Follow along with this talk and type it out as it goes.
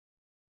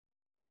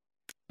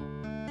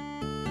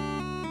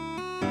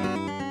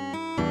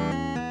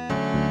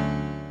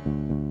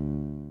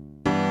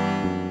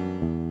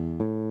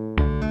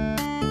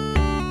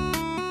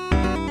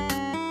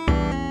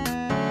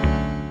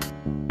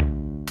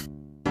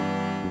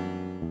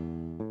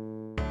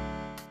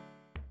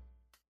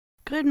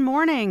Good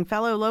morning,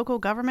 fellow local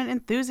government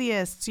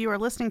enthusiasts. You are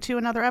listening to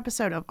another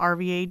episode of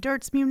RVA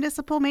Dirt's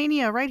Municipal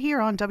Mania right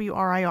here on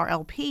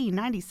WRIR-LP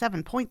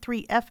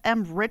 97.3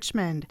 FM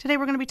Richmond. Today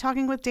we're going to be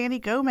talking with Danny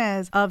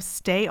Gomez of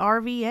Stay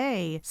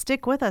RVA.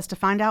 Stick with us to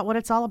find out what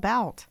it's all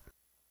about.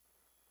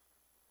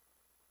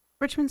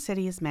 Richmond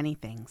City is many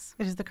things.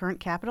 It is the current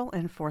capital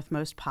and fourth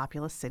most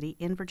populous city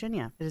in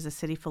Virginia. It is a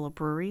city full of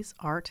breweries,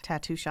 art,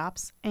 tattoo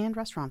shops, and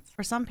restaurants.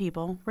 For some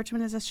people,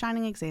 Richmond is a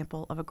shining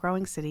example of a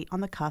growing city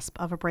on the cusp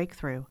of a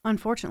breakthrough.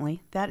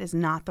 Unfortunately, that is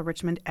not the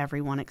Richmond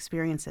everyone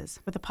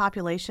experiences. With a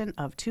population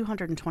of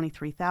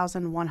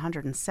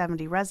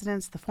 223,170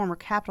 residents, the former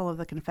capital of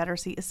the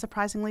Confederacy is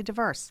surprisingly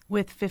diverse,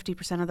 with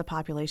 50% of the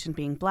population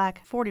being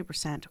Black,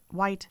 40%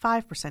 white,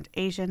 5%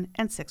 Asian,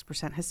 and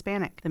 6%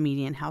 Hispanic. The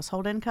median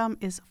household income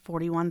is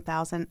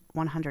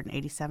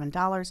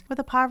 $41,187 with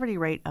a poverty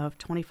rate of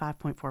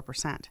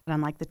 25.4%. But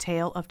unlike the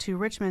tale of two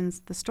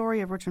Richmonds, the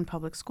story of Richmond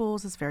Public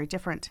Schools is very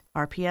different.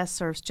 RPS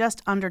serves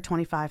just under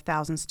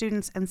 25,000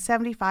 students and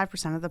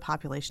 75% of the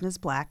population is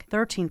Black,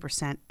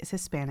 13% is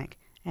Hispanic,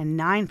 and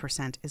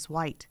 9% is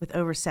white. With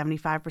over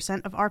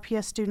 75% of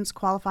RPS students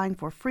qualifying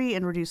for free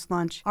and reduced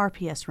lunch,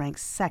 RPS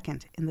ranks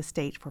second in the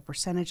state for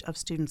percentage of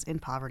students in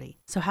poverty.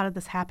 So how did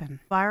this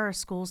happen? Why are our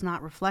schools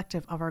not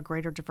reflective of our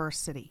greater diverse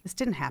city? This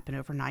didn't happen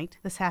overnight.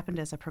 This happened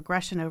as a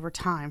progression over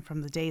time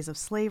from the days of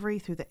slavery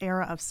through the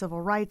era of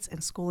civil rights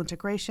and school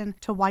integration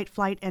to white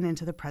flight and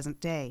into the present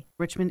day.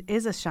 Richmond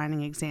is a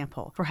shining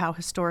example for how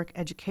historic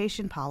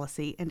education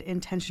policy and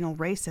intentional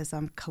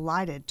racism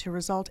collided to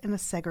result in a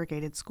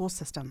segregated school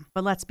system.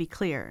 But let's be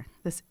clear,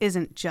 this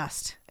isn't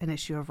just an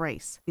issue of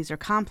race. These are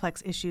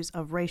complex issues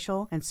of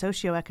racial and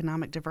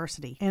socioeconomic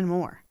diversity and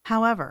more.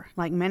 However,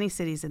 like many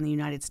cities in the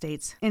United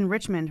States, in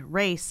Richmond,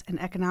 race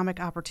and economic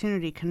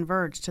opportunity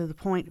converge to the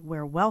point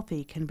where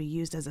wealthy can be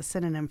used as a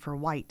synonym for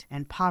white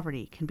and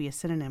poverty can be a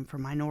synonym for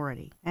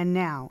minority. And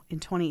now, in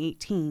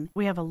 2018,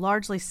 we have a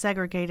largely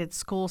segregated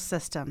school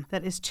system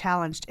that is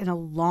challenged in a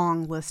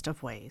long list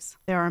of ways.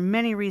 There are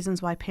many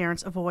reasons why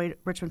parents avoid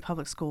Richmond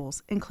Public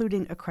Schools,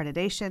 including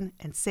accreditation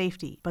and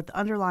safety, but the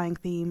underlying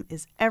theme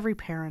is every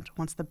parent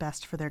wants the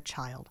best for their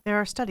child. There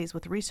are studies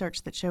with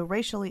research that show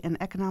racially and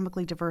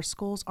economically diverse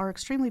schools are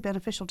extremely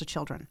beneficial to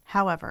children.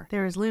 However,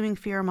 there is looming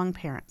fear among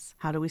parents.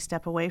 How do we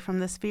step away from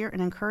this fear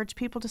and encourage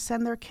people to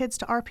send their kids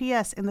to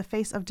RPS in the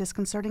face of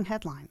disconcerting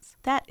headlines?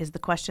 That is the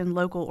question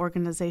local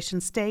organization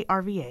Stay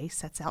RVA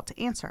sets out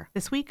to answer.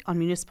 This week on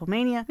Municipal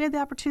Mania, we had the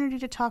opportunity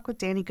to talk with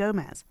Danny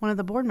Gomez, one of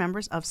the board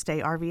members of Stay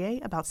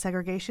RVA, about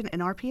segregation in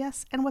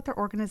RPS and what their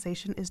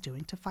organization is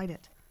doing to fight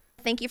it.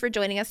 Thank you for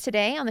joining us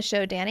today on the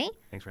show, Danny.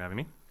 Thanks for having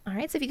me. All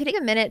right, so if you could take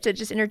a minute to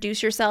just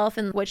introduce yourself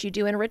and what you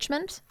do in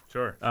Richmond.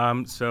 Sure.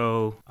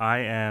 So I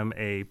am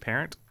a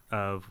parent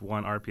of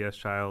one RPS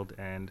child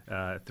and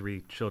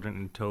 3 children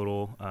in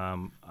total.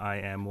 I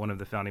am one of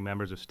the founding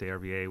members of Stay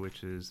RVA,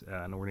 which is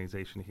an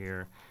organization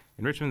here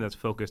in Richmond that's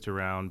focused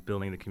around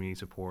building the community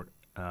support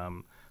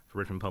for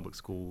Richmond Public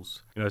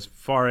Schools. As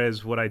far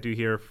as what I do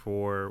here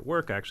for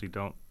work, I actually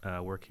don't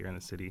work here in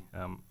the city.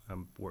 I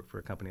work for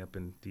a company up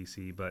in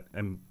D.C., but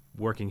I'm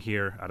working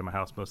here out of my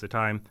house most of the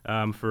time.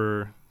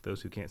 For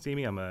those who can't see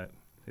me, I'm a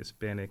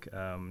Hispanic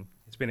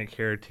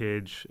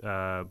heritage,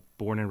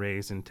 born and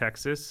raised in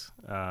Texas.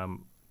 I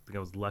think I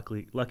was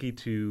lucky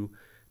to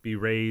be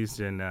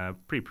raised in a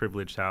pretty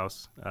privileged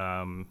house,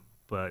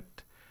 but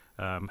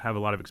have a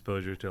lot of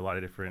exposure to a lot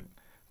of different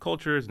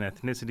cultures and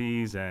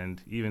ethnicities,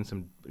 and even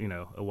some,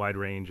 a wide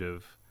range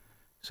of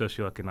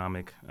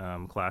socioeconomic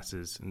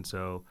classes. And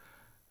so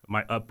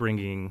my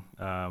upbringing,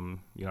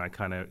 I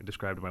kind of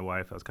described to my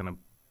wife, I was kind of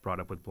brought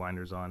up with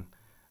blinders on,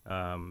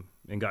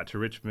 and got to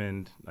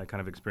Richmond. I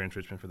kind of experienced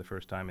Richmond for the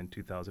first time in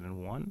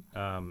 2001,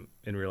 and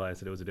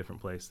realized that it was a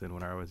different place than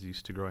when I was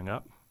used to growing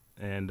up.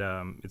 And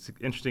it's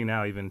interesting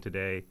now, even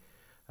today,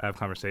 I have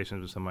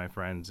conversations with some of my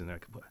friends, and they're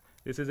like,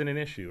 this isn't an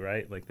issue,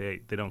 right? Like they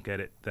don't get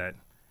it, that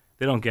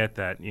they don't get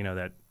that,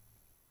 that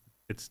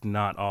it's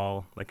not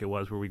all like it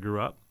was where we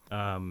grew up.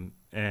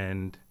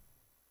 And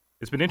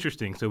it's been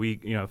interesting. So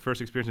we,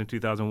 first experience in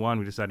 2001,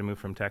 we decided to move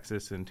from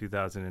Texas in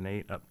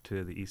 2008 up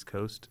to the East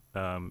Coast.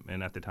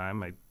 And at the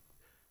time, I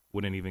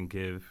wouldn't even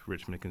give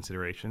Richmond a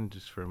consideration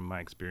just from my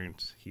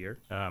experience here.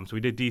 So we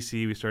did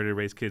DC. We started to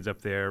raise kids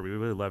up there. We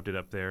really loved it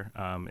up there.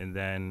 And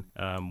then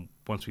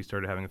once we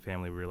started having a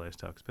family, we realized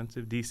how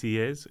expensive DC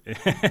is.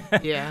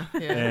 Yeah.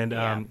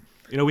 And,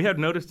 we had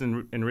noticed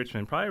in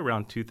Richmond, probably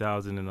around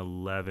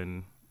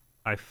 2011,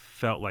 I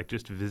felt like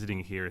just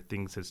visiting here,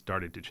 things had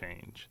started to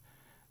change.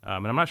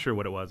 And I'm not sure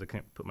what it was. I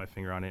can't put my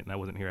finger on it, and I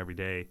wasn't here every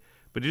day.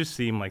 But it just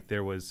seemed like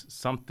there was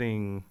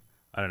something,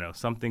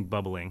 something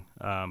bubbling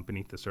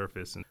beneath the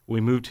surface. And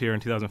when we moved here in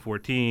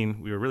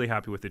 2014, we were really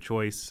happy with the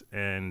choice.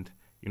 And,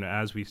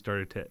 as we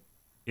started to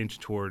inch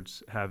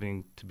towards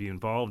having to be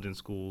involved in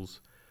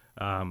schools,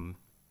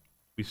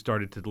 we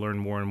started to learn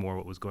more and more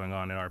what was going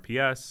on at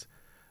RPS.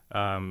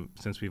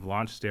 Since we've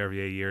launched Stay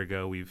RVA a year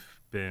ago, we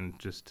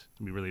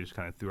really just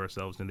kind of threw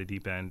ourselves in the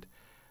deep end.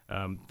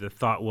 The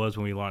thought was,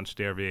 when we launched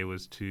Stay RVA,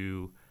 was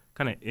to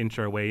kind of inch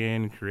our way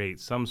in, create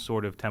some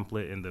sort of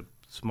template in the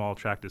small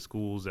tract of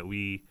schools that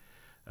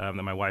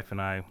that my wife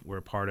and I were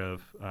a part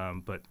of.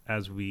 But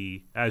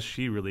as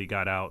she really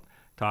got out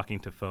talking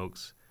to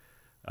folks,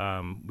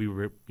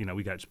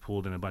 we got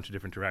pulled in a bunch of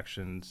different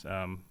directions,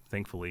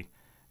 thankfully,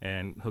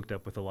 and hooked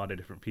up with a lot of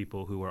different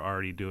people who were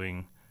already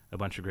doing a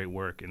bunch of great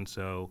work. And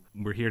so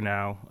we're here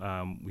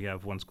now. We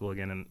have one school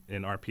again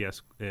in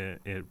RPS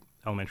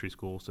elementary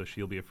school, so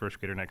she'll be a first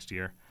grader next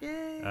year.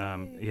 Yay!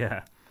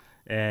 Yeah.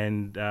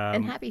 And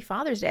happy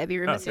Father's Day. I'd be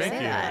remiss to say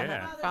that.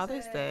 Yeah.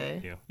 Father's Day.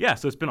 Thank you. Yeah,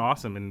 so it's been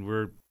awesome,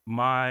 and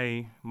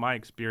my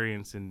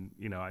experience, and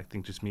I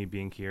think just me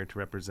being here to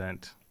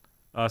represent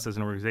us as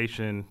an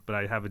organization, but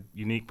I have a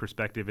unique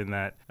perspective in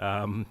that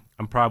I'm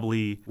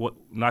probably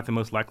not the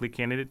most likely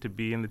candidate to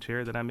be in the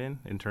chair that I'm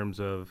in terms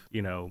of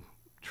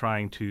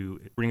trying to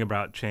bring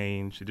about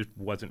change. It just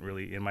wasn't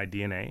really in my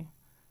DNA.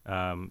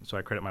 So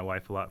I credit my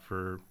wife a lot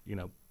for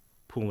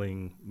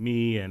pulling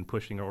me and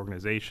pushing our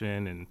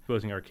organization and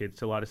exposing our kids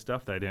to a lot of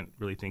stuff that I didn't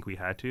really think we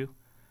had to.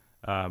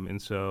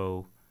 And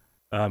so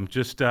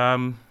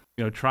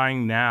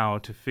trying now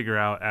to figure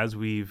out, as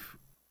we've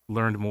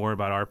learned more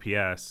about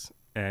RPS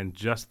and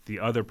just the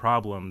other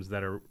problems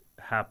that are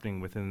happening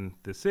within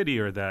the city,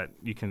 or that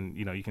you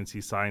can see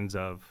signs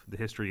of the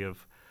history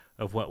of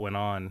what went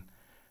on,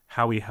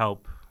 how we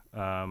help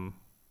in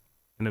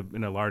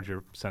a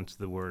larger sense of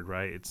the word,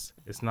 right?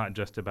 It's not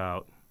just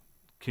about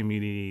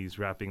communities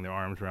wrapping their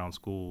arms around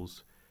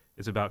schools.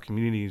 It's about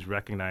communities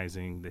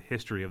recognizing the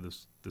history of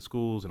the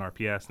schools and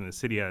RPS and the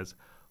city as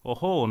a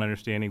whole, and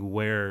understanding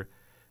where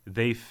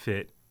they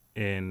fit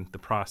in the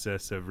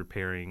process of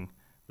repairing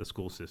the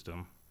school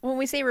system. When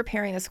we say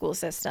repairing the school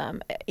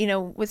system,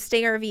 with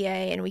Stay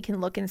RVA, and we can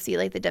look and see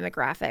like the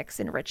demographics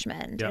in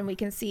Richmond, and we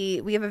can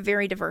see we have a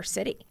very diverse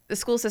city. The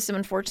school system,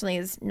 unfortunately,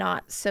 is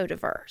not so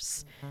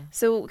diverse. Mm-hmm.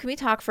 So can we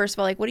talk first of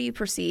all, like, what do you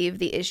perceive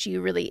the issue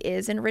really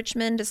is in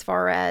Richmond, as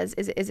far as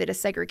is it a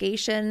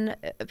segregation,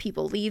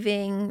 people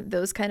leaving,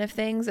 those kind of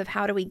things, of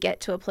how do we get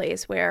to a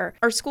place where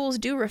our schools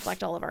do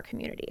reflect all of our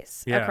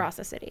communities across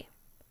the city?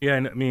 Yeah,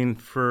 and I mean,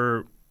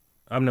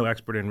 I'm no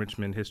expert in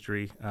Richmond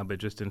history, but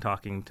just in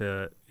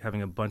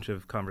having a bunch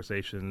of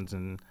conversations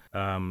and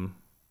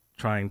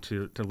trying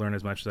to learn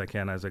as much as I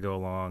can as I go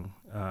along,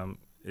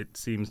 it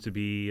seems to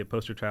be a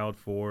poster child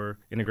for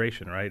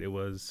integration, right? It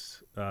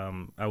was,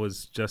 I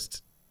was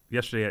just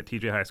yesterday at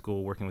TJ High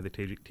School working with the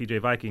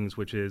TJ Vikings,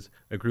 which is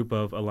a group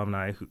of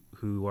alumni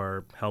who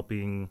are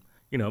helping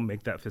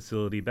make that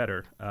facility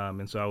better.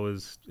 And so I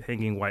was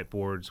hanging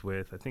whiteboards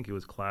with, I think it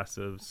was class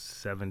of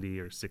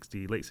 70 or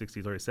 60, late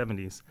 60s, early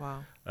 70s.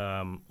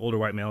 Wow. Older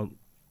white male,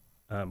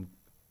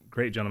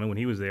 great gentleman. When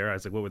he was there, I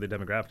was like, what were the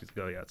demographics? He's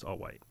like, oh, yeah, it's all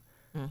white.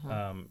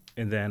 Mm-hmm.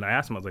 And then I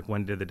asked him, I was like,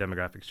 when did the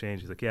demographics change?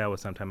 He's like, yeah, it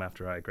was sometime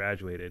after I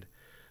graduated.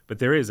 But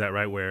there is that,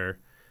 right, where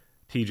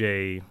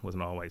TJ was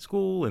an all-white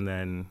school, and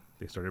then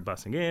they started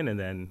busing in, and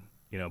then,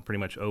 pretty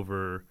much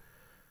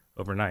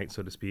overnight,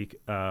 so to speak,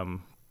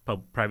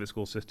 private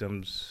school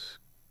systems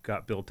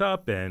got built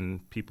up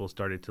and people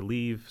started to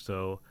leave.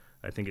 So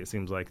I think it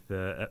seems like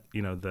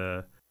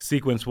the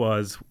sequence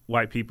was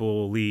white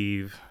people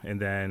leave, and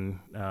then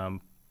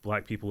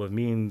black people of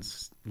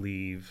means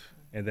leave,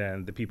 and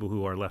then the people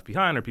who are left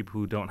behind are people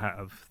who don't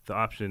have the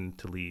option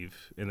to leave.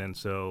 And then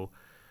so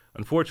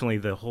unfortunately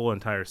the whole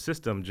entire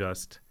system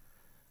just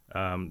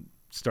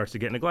starts to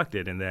get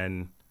neglected. And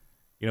then,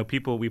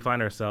 we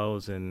find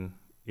ourselves in,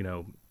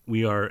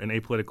 we are an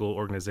apolitical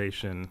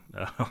organization,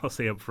 I'll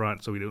say up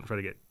front, so we don't try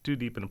to get too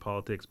deep into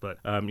politics, but,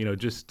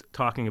 just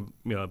talking,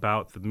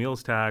 about the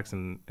meals tax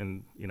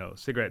and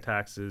cigarette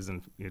taxes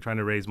and trying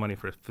to raise money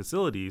for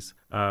facilities,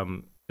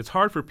 it's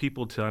hard for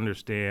people to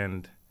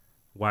understand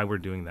why we're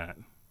doing that,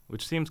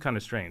 which seems kind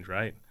of strange,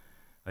 right?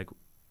 Like,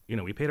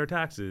 we paid our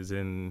taxes,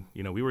 and,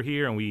 we were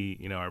here, and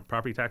we, our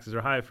property taxes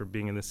are high for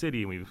being in the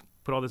city, and we've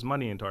put all this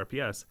money into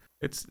RPS.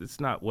 It's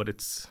not what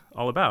it's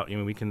all about.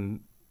 We can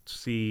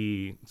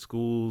see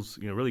schools,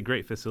 really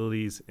great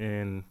facilities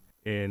in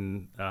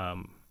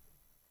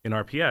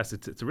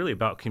RPS. It's really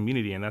about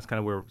community, and that's kind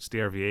of where Stay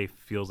RVA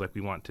feels like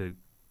we want to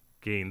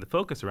gain the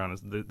focus around.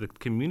 Is the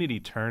community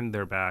turned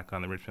their back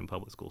on the Richmond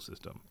public school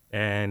system,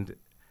 and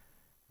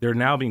they're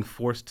now being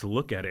forced to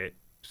look at it,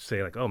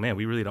 say like, oh man,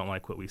 we really don't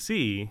like what we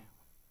see.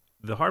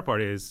 The hard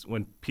part is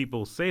when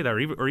people say that,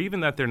 or even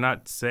that they're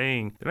not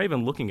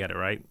even looking at it,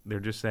 right? They're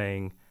just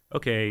saying,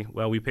 okay,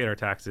 well, we paid our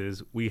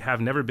taxes. We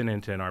have never been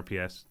into an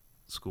RPS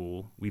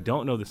school. We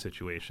don't know the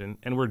situation,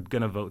 and we're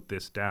going to vote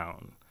this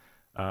down.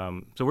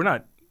 So we're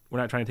not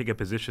trying to take a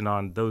position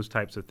on those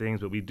types of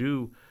things, but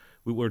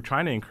what we're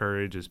trying to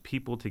encourage is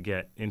people to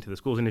get into the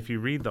schools. And if you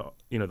read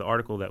the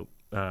article that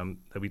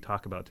we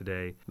talk about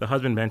today, the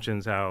husband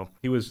mentions how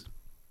he was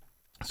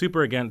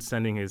super against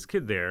sending his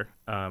kid there,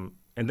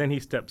 and then he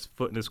steps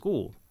foot in the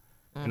school.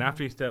 Mm-hmm. And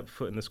after he stepped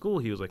foot in the school,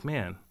 he was like,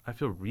 man, I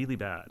feel really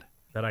bad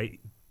that I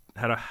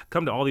had to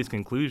come to all these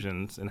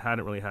conclusions and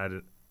hadn't really had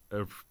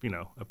a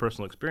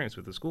personal experience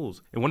with the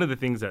schools. And one of the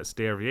things that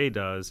Stay RVA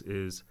does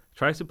is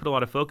tries to put a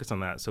lot of focus on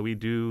that. So we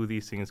do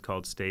these things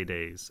called Stay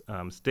Days.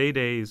 Stay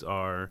Days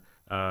are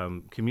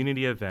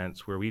community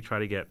events where we try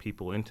to get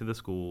people into the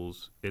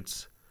schools.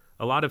 It's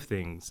a lot of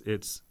things.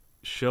 It's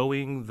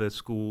showing the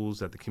schools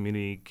that the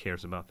community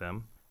cares about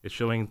them. It's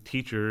showing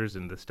teachers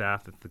and the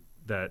staff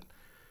that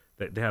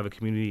they have a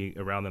community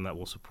around them that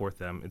will support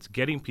them. It's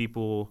getting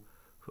people,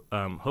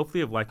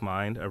 hopefully of like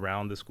mind,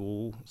 around the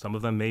school. Some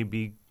of them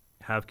may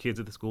have kids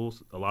at the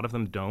schools. A lot of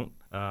them don't.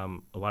 A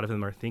lot of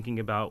them are thinking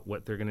about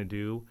what they're going to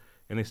do,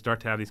 and they start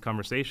to have these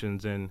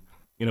conversations. And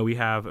we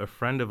have a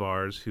friend of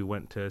ours who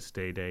went to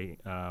Stay Day.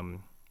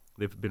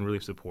 They've been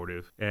really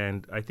supportive,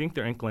 and I think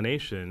their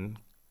inclination,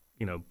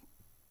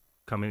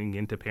 coming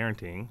into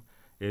parenting,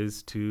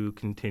 is to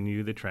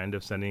continue the trend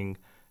of sending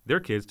their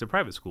kids to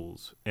private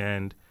schools.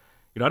 And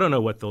I don't know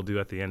what they'll do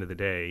at the end of the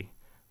day,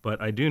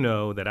 but I do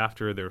know that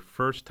after their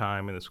first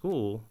time in the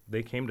school,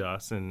 they came to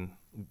us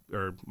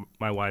or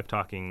my wife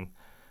talking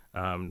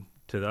to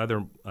the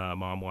other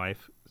mom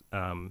wife,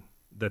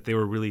 that they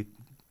were really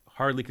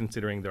hardly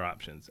considering their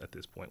options at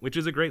this point, which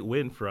is a great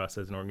win for us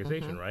as an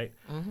organization, right?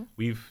 Mm-hmm.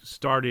 We've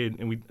started,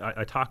 and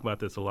I talk about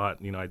this a lot.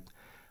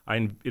 I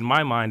in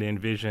my mind, I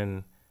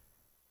envision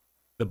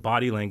the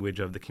body language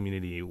of the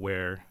community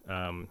where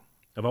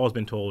I've always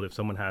been told if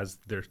someone has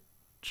their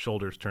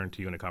shoulders turned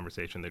to you in a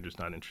conversation, they're just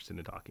not interested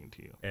in talking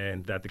to you,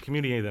 and that the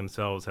community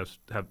themselves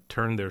have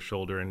turned their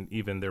shoulder and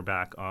even their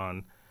back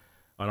on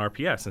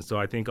RPS. And so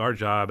I think our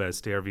job as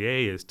Stay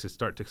RVA is to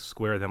start to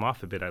square them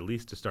off a bit, at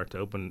least to start to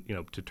open,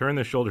 to turn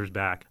their shoulders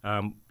back.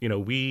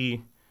 We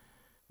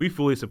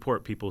fully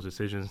support people's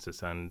decisions to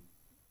send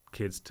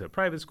kids to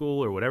private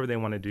school or whatever they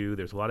want to do.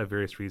 There's a lot of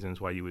various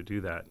reasons why you would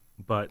do that,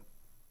 but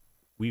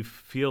we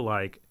feel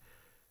like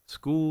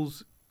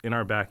schools in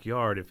our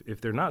backyard,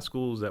 if they're not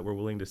schools that we're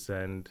willing to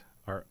send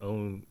our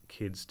own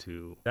kids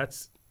to,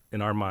 that's,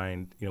 in our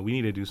mind, we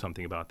need to do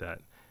something about that.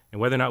 And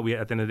whether or not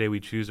at the end of the day, we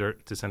choose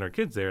to send our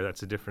kids there,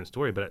 that's a different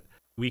story. But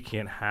we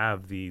can't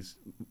have these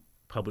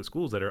public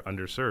schools that are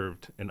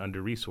underserved and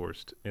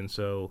under-resourced. And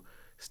so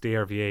Stay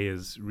RVA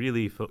is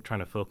really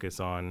trying to focus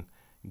on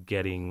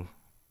getting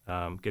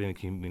the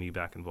community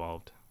back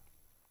involved.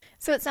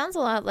 So it sounds a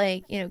lot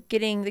like,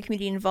 getting the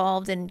community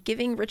involved and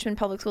giving Richmond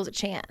Public Schools a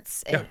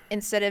chance,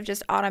 instead of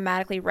just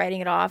automatically writing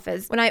it off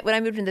as, when I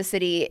moved into the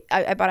city,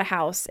 I bought a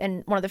house,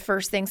 and one of the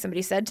first things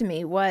somebody said to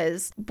me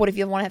was, what if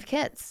you want to have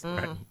kids?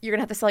 You're going to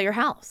have to sell your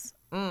house.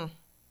 I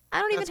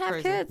don't even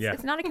have kids. Yeah.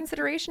 It's not a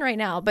consideration right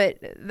now, but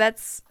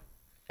that's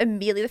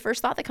immediately the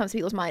first thought that comes to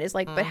people's mind is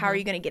like, but how are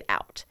you going to get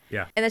out?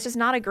 Yeah. And that's just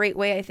not a great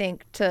way, I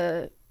think,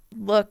 to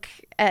look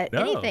at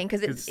anything,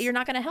 because you're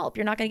not going to help.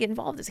 You're not going to get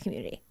involved as a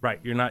community. Right.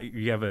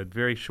 You have a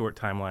very short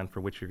timeline for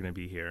which you're going to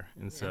be here.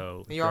 And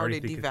so you're already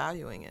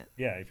devaluing it.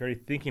 Yeah. If you're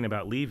already thinking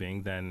about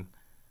leaving, then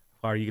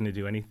how are you going to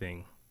do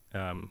anything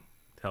to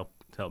help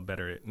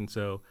better it? And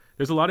so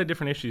there's a lot of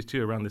different issues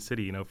too around the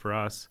city. For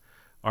us,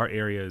 our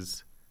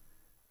areas,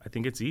 I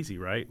think it's easy,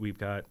 right? We've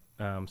got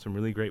some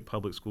really great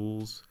public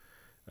schools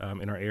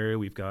in our area.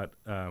 We've got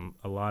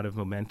a lot of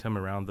momentum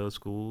around those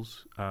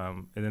schools.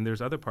 And then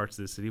there's other parts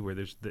of the city where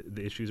there's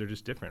the issues are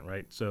just different,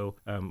 right? So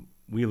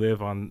we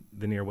live on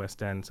the near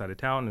West End side of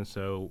town, and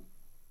so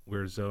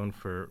we're zoned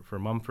for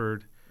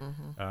Mumford.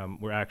 Mm-hmm.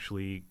 We're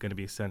actually going to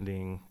be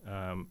sending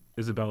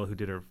Isabella, who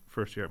did her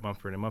first year at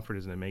Mumford, and Mumford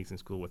is an amazing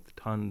school with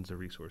tons of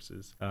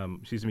resources.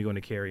 She's going to be going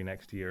to Cary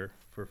next year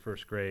for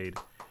first grade.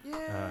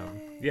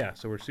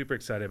 So we're super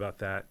excited about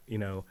that.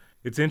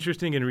 It's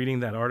interesting in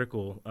reading that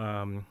article.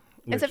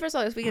 And so first of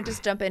all, if we can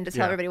just jump in to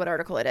tell everybody what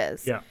article it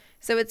is. Yeah.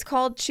 So it's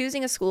called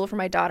Choosing a School for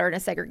My Daughter in a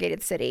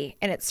Segregated City,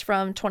 and it's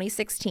from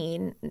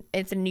 2016.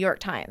 It's in New York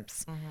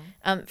Times.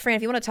 Mm-hmm. Fran,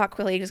 if you want to talk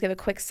quickly, just give a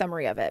quick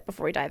summary of it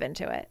before we dive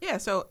into it. Yeah,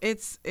 so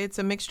it's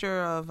a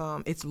mixture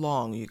of, it's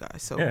long, you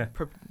guys, so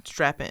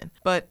strap in.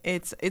 But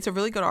it's a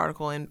really good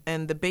article,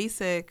 and the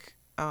basic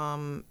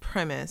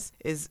premise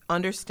is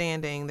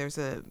understanding there's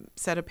a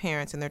set of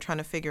parents and they're trying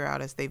to figure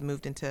out as they've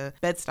moved into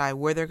Bed-Stuy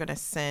where they're going to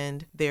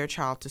send their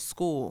child to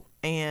school.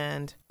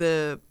 And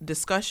the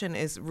discussion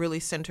is really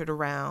centered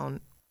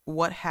around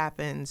what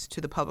happens to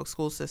the public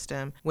school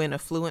system when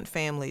affluent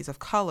families of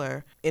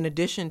color, in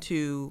addition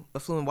to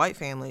affluent white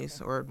families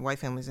or white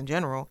families in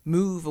general,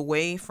 move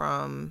away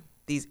from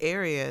these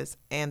areas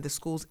and the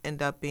schools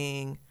end up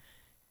being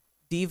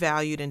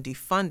devalued and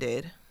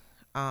defunded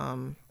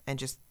and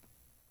just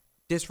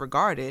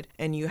disregarded,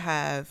 and you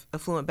have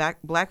affluent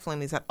black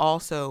families that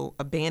also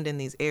abandon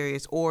these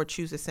areas or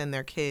choose to send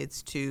their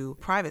kids to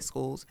private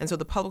schools. And so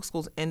the public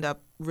schools end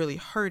up really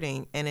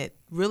hurting, and it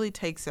really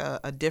takes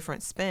a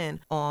different spin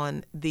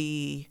on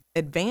the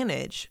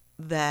advantage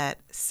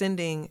that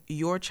sending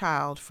your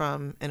child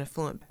from an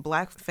affluent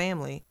black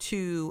family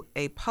to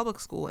a public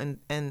school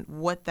and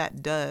what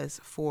that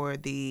does for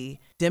the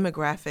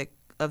demographic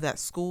of that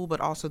school, but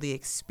also the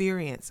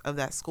experience of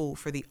that school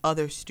for the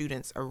other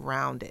students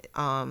around it.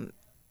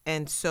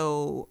 And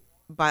so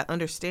by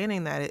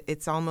understanding that,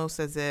 it's almost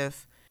as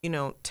if,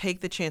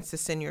 take the chance to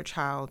send your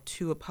child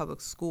to a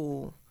public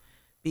school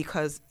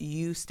because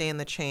you stand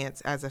the chance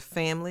as a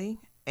family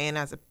and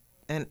as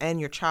and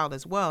your child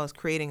as well, is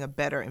creating a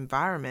better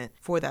environment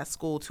for that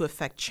school to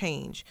affect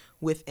change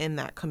within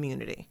that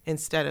community,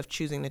 instead of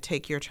choosing to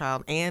take your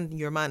child and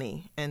your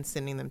money and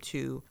sending them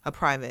to a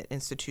private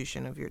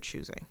institution of your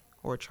choosing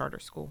or a charter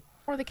school.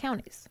 Or the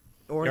counties.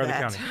 Or the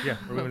county. Yeah,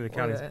 we're going to the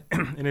counties.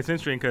 And it's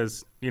interesting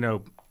because,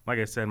 like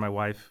I said, my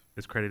wife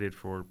is credited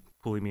for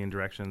pulling me in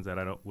directions that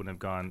I wouldn't have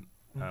gone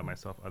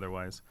myself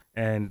otherwise.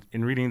 And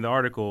in reading the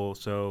article,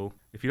 so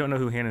if you don't know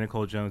who Hannah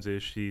Nicole Jones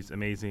is, she's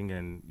amazing,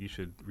 and you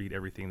should read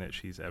everything that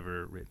she's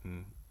ever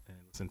written and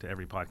listen to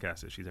every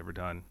podcast that she's ever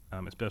done,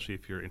 especially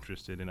if you're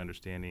interested in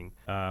understanding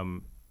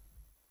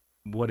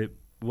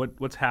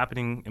what's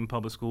happening in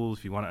public schools,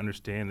 if you want to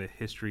understand the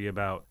history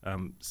about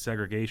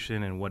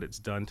segregation and what it's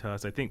done to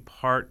us. I think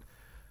part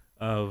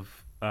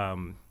of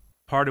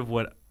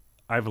what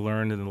I've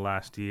learned in the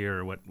last year,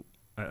 or what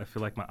I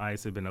feel like my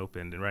eyes have been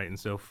opened, right? And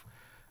so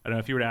I don't know,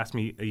 if you were to ask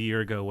me a year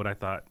ago what I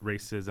thought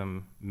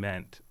racism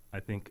meant, I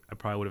think I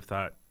probably would have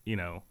thought,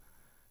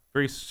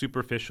 very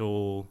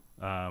superficial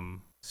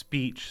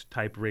speech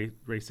type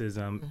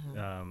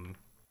racism,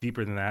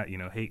 deeper than that,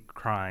 hate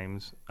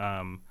crimes,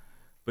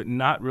 but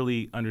not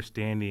really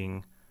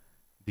understanding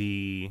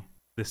the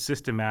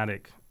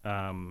systematic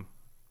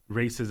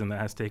racism that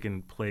has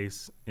taken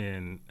place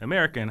in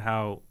America, and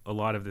how a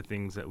lot of the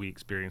things that we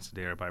experience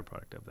today are a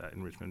byproduct of that.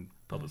 In Richmond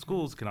Public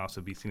Schools can also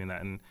be seen in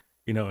that, and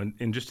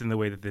and just in the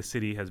way that the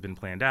city has been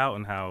planned out,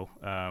 and how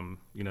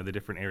the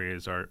different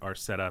areas are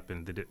set up,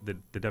 and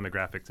the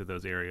demographics of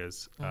those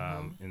areas.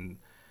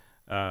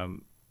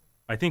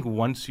 I think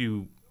once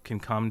you can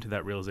come to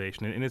that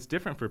realization, and it's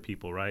different for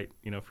people, right?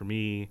 For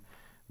me,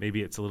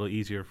 maybe it's a little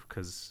easier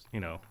because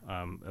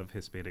of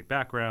Hispanic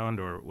background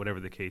or whatever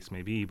the case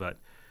may be, but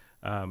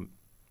I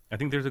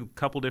think there's a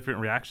couple different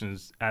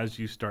reactions as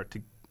you start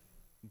to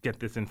get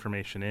this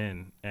information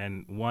in.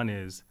 And one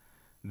is,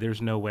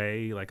 there's no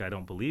way, like, I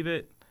don't believe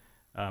it.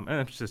 And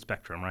it's just a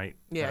spectrum, right?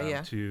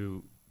 Yeah.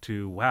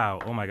 To wow,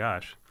 oh my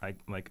gosh, I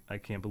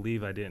can't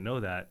believe I didn't know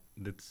that.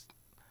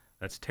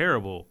 That's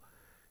terrible.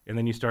 And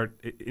then you start,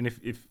 and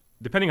if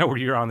depending on where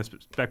you're on the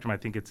spectrum, I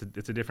think it's a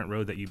different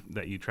road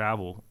that you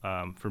travel.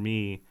 For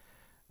me,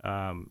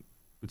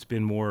 it's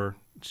been more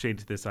shade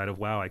to this side of,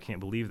 wow, I can't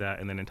believe that.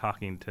 And then in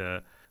talking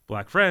to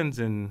Black friends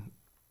and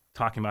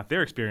talking about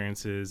their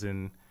experiences,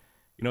 and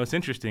it's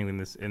interesting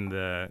in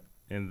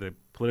the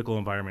political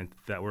environment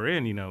that we're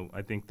in.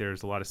 I think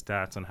there's a lot of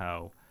stats on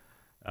how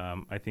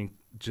I think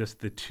just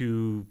the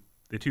two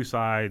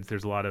sides,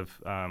 there's a lot of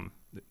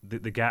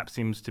the gap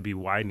seems to be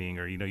widening,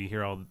 or you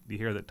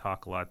hear that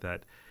talk a lot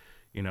that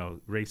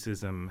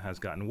racism has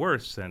gotten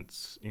worse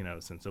since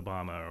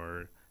Obama,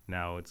 or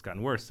now it's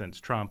gotten worse since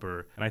Trump,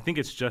 and I think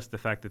it's just the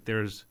fact that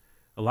there's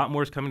a lot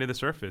more is coming to the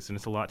surface, and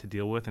it's a lot to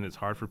deal with, and it's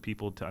hard for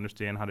people to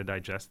understand how to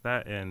digest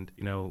that, and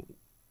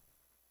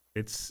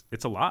it's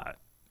a lot.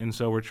 And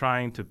so we're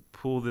trying to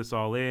pull this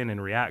all in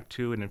and react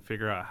to it and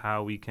figure out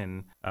how we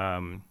can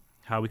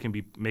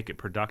make it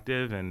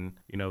productive. And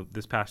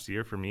this past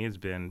year for me has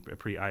been a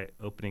pretty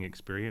eye-opening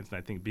experience, and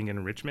I think being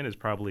in Richmond has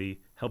probably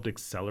helped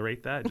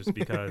accelerate that, just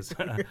because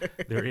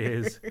there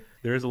is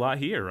a lot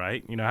here,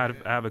 right? I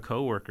have a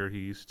coworker who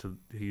used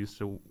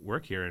to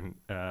work here,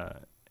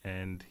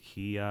 and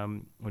he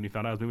when he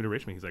found out I was moving to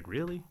Richmond, he's like,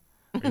 "Really?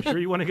 Are you sure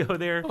you want to go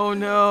there?" Oh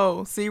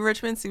no! See,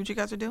 Richmond, see what you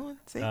guys are doing.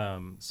 See.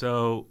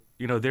 So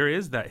there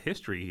is that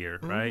history here,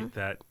 right?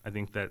 That I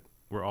think that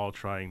we're all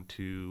trying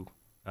to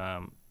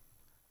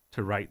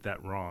right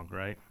that wrong,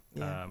 right?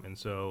 Yeah. And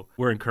so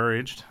we're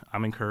encouraged.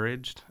 I'm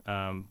encouraged,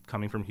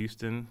 coming from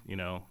Houston,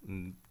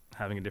 and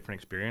having a different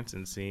experience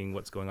and seeing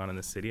what's going on in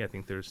the city. I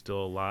think there's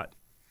still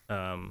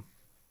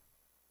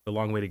a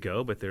long way to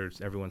go, but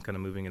everyone's kind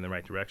of moving in the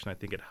right direction. I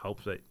think it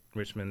helps that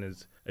Richmond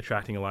is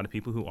attracting a lot of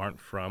people who aren't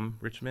from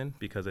Richmond,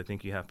 because I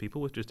think you have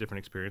people with just different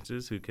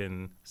experiences who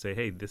can say,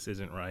 "Hey, this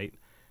isn't right,"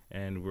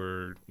 and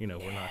we're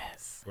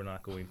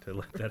not going to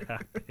let that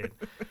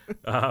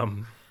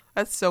happen.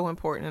 That's so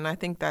important, and I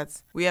think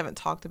we haven't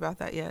talked about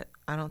that yet,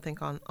 I don't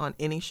think on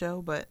any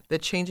show, but the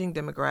changing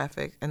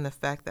demographic and the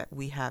fact that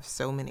we have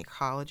so many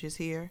colleges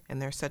here,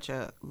 and there's such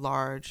a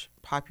large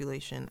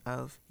population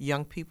of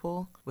young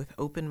people with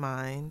open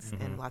minds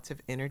and lots of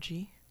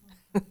energy.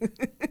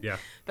 Yeah.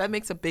 That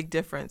makes a big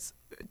difference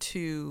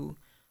to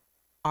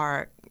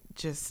our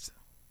just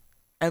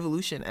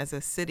evolution as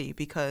a city,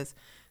 because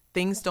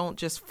things don't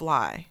just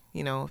fly.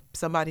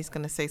 Somebody's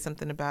going to say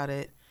something about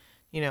it,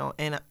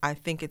 and I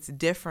think it's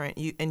different.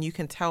 You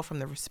can tell from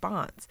the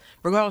response,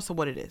 regardless of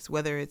what it is,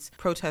 whether it's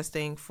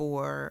protesting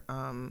for,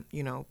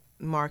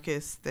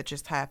 Marcus that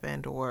just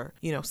happened, or,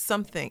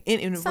 something,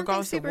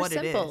 regardless of what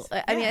simple. it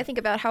is. I mean, I think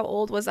about how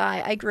old was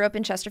I? I grew up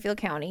in Chesterfield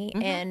County,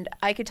 and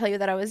I could tell you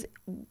that I was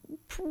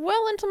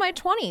well into my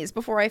 20s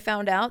before I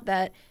found out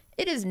that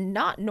it is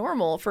not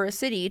normal for a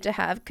city to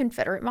have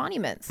Confederate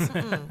monuments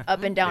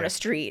up and down a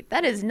street.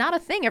 That is not a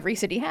thing every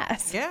city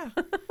has. Yeah.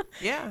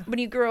 Yeah. When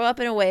you grow up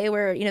in a way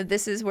where,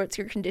 this is what's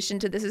your condition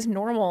to, this is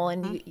normal,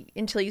 and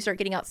until you start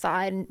getting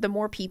outside, and the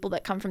more people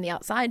that come from the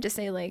outside to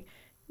say, like,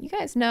 you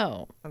guys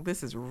know,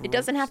 this is it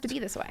doesn't have to be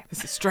this way.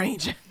 This is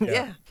strange.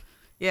 Yeah.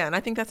 Yeah, and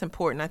I think that's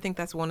important. I think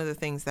that's one of the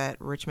things that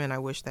Richmond, I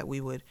wish that we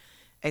would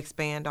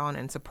expand on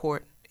and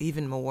support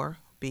even more,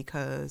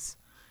 because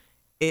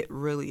it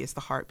really is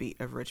the heartbeat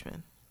of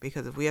Richmond.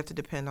 Because if we have to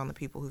depend on the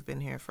people who've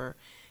been here for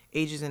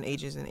ages and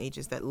ages and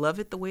ages that love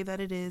it the way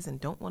that it is and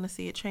don't want to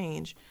see it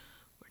change,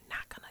 we're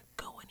not going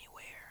to go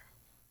anywhere.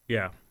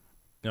 Yeah,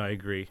 no, I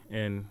agree.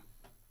 And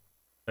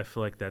I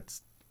feel like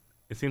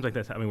it seems like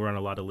that's, I mean, we're on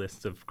a lot of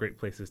lists of great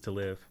places to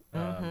live.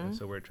 And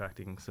so we're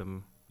attracting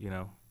some,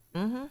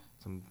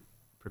 some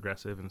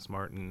progressive and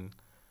smart and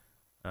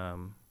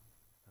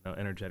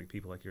energetic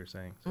people, like you were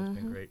saying. So it's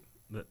been great,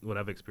 what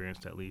I've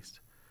experienced at least.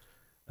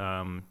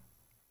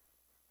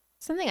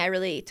 Something I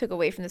really took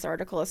away from this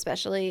article,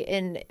 especially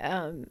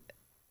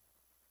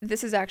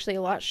this is actually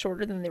a lot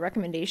shorter than the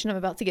recommendation I'm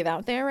about to give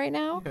out there right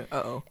now.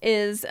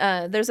 Is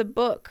there's a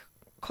book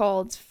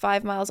called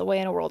 5 Miles Away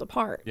and a World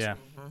Apart. Yeah.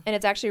 And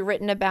it's actually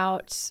written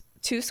about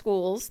 2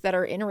 schools that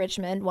are in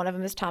Richmond. One of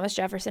them is Thomas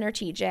Jefferson, or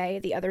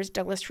TJ. The other is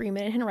Douglas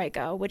Freeman and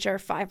Henrico, which are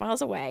 5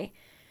 miles away.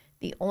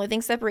 The only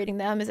thing separating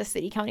them is a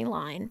city-county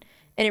line.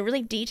 And it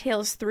really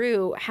details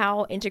through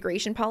how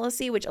integration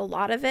policy, which a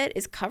lot of it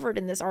is covered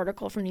in this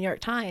article from the New York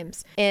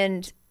Times,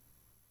 and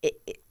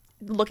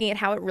looking at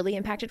how it really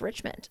impacted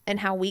Richmond and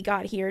how we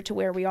got here to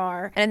where we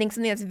are. And I think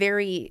something that's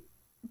very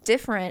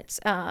different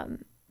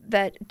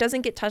that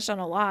doesn't get touched on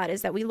a lot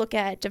is that we look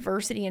at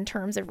diversity in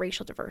terms of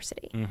racial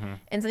diversity.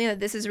 And something that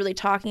this is really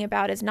talking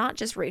about is not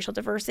just racial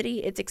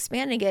diversity, it's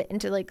expanding it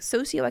into like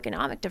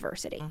socioeconomic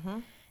diversity.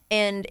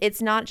 And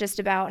it's not just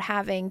about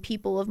having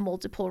people of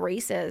multiple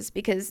races,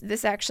 because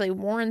this actually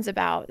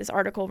this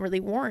article really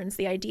warns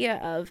the idea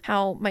of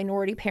how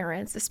minority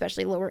parents,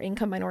 especially lower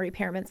income minority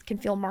parents, can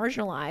feel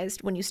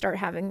marginalized when you start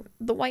having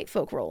the white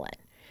folk roll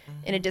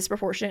in a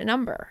disproportionate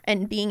number,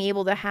 and being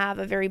able to have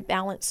a very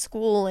balanced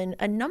school in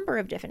a number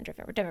of different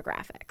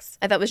demographics.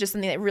 I thought was just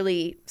something that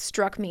really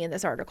struck me in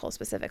this article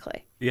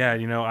specifically. Yeah,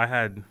 I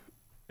had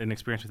an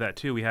experience with that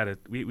too. We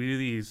do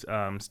these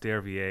Stay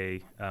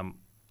RVA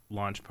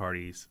launch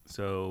parties.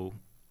 So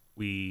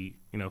we,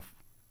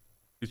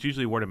 it's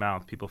usually word of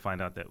mouth. People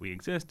find out that we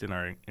exist and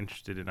are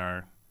interested in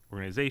our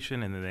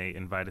organization, and then they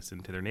invite us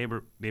into their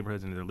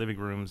neighborhoods, into their living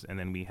rooms, and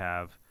then we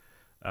have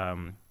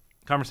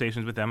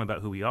conversations with them about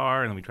who we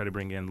are, and then we try to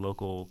bring in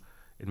local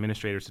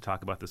administrators to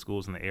talk about the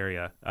schools in the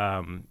area.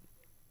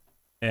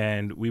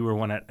 And we were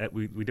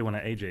we did one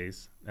at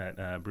AJ's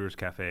at Brewers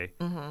Cafe,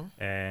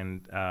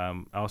 and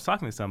I was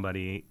talking to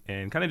somebody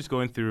and kind of just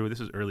going through. This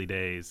was early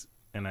days.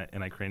 And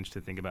I cringe to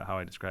think about how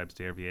I described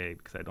Stay RVA,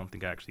 because I don't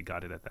think I actually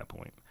got it at that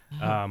point.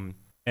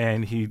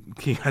 And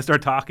I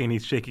start talking,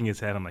 he's shaking his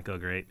head. I'm like, oh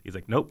great. He's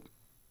like, nope.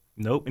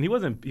 And he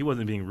wasn't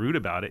being rude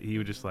about it. He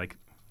was just like,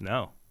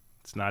 no,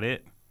 it's not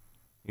it.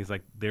 He's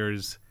like,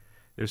 there's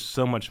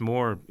so much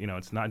more.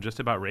 It's not just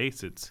about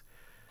race. It's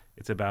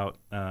about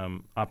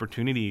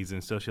opportunities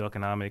and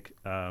socioeconomic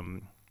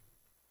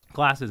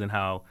classes, and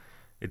how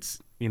it's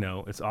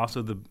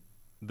also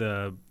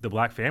the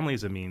black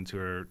families of means who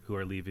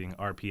are leaving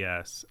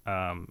RPS,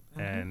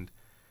 and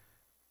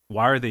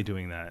why are they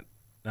doing that?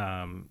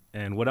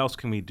 And what else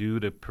can we do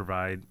to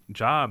provide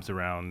jobs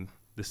around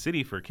the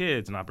city for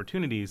kids and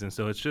opportunities? And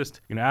so it's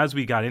just, as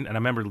we got in, and I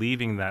remember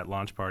leaving that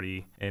launch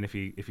party, and if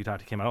you talk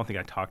to Kim, I don't think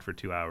I talked for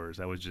 2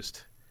 hours. I was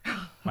just,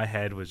 my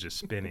head was just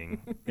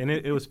spinning. And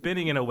it was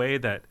spinning in a way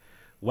that,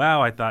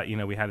 wow, I thought,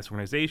 we had this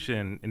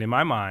organization, and in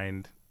my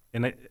mind,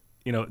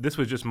 this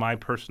was just my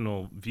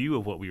personal view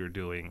of what we were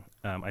doing.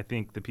 I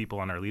think the people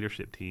on our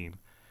leadership team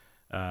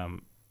are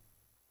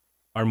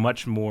we're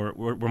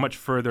much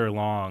further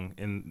along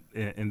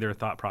in their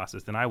thought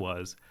process than I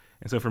was.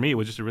 And so for me, it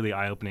was just a really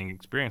eye-opening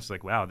experience.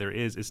 Like, wow,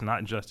 it's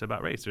not just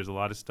about race. There's a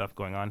lot of stuff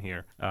going on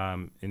here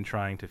in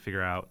trying to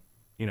figure out,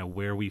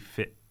 where we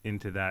fit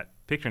into that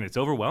picture. And it's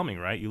overwhelming,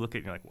 right? You look at it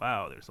and you're like,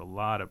 wow, there's a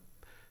lot of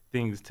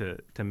things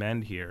to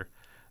mend here.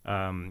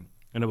 But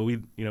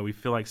we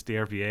feel like Stay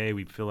RVA,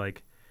 we feel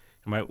like,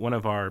 one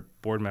of our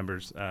board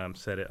members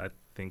said it, I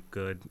think,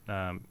 good.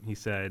 He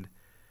said,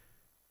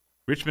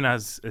 Richmond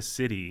as a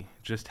city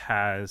just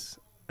has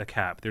a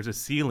cap. There's a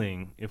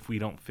ceiling if we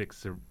don't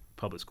fix the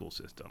public school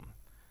system.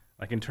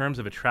 Like, in terms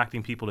of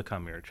attracting people to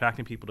come here,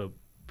 attracting people to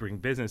bring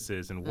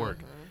businesses and work.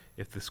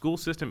 If the school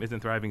system isn't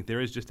thriving, there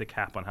is just a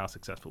cap on how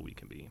successful we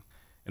can be.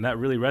 And that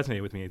really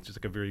resonated with me. It's just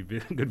like a very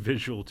good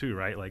visual too,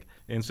 right?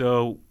 And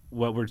so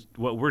what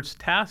we're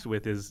tasked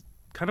with is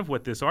kind of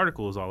what this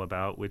article is all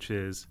about, which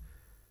is,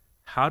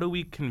 how do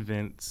we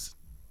convince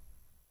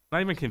is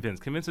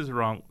the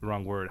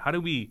wrong word. How do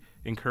we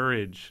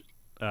encourage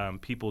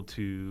people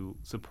to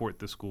support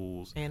the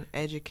schools and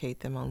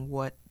educate them on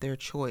what their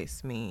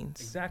choice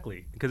means?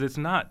 Exactly, because there's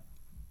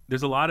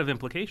a lot of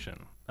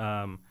implication.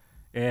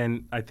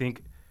 And I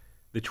think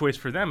the choice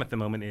for them at the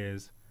moment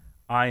is,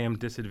 I am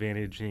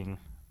disadvantaging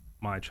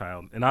my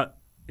child. And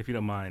if you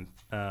don't mind,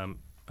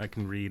 I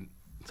can read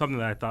something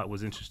that I thought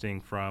was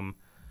interesting from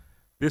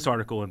this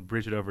article and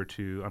bridge it over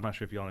to, I'm not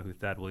sure if you all know who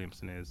Thad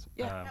Williamson is.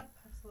 Yeah,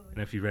 absolutely.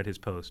 And if you read his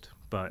post.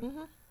 But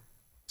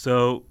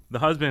so the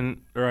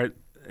husband, or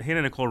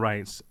Hannah Nicole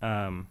writes,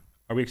 our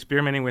Are we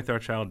experimenting with our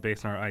child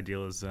based on our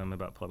idealism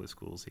about public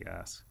schools, he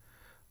asks.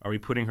 Are we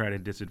putting her at a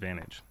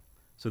disadvantage?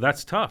 So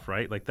that's tough,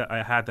 right? Like that,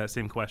 I had that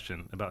same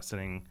question about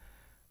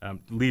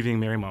leaving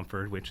Mary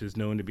Mumford, which is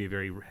known to be a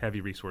very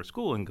heavy resource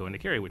school, and going to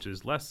Cary, which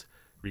is less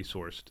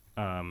resourced.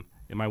 And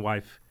my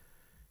wife,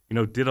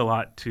 did a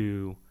lot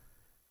to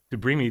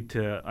bring me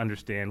to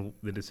understand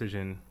the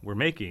decision we're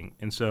making.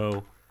 And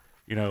so,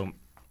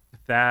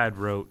 Thad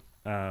wrote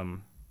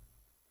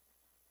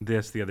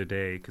this the other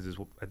day because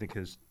I think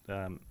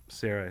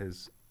Sarah,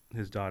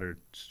 his daughter,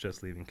 is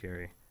just leaving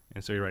Cary.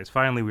 And so he writes,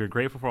 finally, we are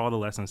grateful for all the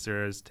lessons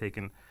Sarah has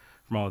taken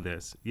from all of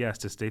this. Yes,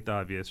 to state the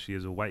obvious, she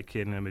is a white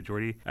kid in a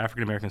majority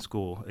African-American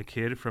school, a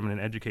kid from an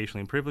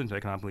educationally privileged,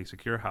 economically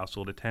secure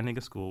household attending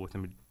a school with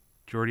a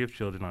majority of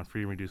children on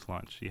free and reduced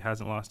lunch. She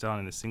hasn't lost out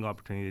on a single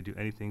opportunity to do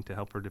anything to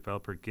help her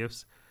develop her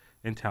gifts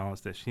and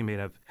talents that she may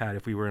have had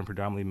if we were in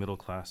predominantly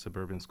middle-class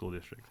suburban school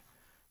district.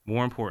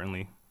 More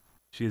importantly,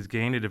 she has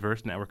gained a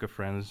diverse network of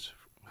friends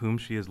whom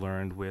she has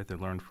learned with and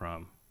learned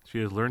from. She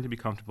has learned to be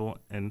comfortable,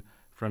 and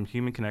from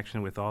human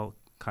connection with all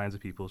kinds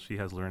of people, she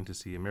has learned to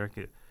see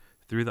America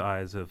through the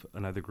eyes of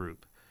another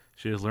group.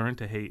 She has learned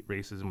to hate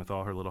racism with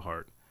all her little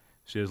heart.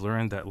 She has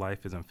learned that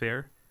life is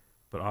unfair,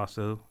 but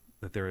also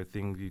that there are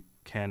things you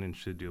can and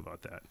should do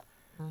about that.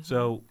 Mm-hmm.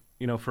 So,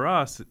 for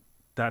us,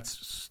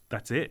 that's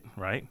it,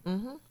 right?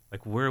 Mm-hmm.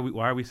 Like,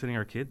 why are we sending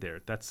our kid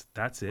there? That's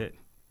it.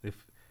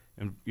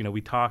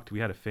 We talked, we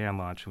had a fan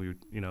launch, and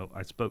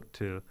I spoke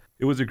to,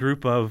 it was a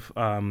group of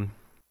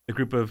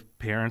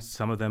parents.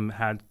 Some of them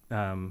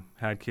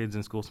had kids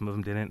in school, some of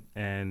them didn't.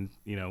 And,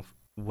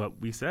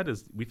 what we said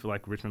is we feel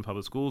like Richmond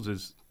Public Schools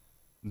is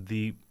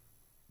the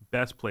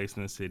best place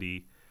in the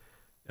city,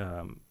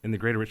 in the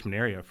greater Richmond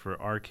area, for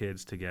our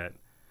kids to get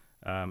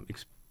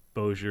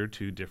exposure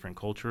to different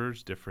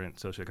cultures, different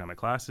socioeconomic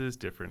classes,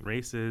 different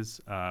races.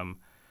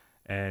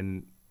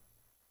 And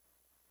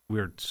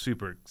we're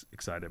super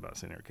excited about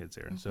sending our kids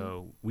there. Mm-hmm. And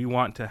so we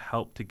want to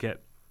help to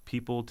get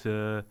people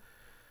to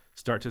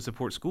start to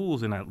support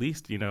schools and at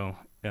least,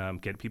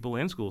 get people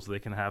in schools so they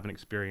can have an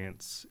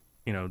experience,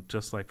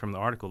 just like from the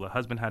article. The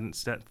husband hadn't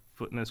set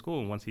foot in a school,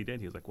 and once he did,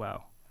 he was like,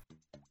 wow.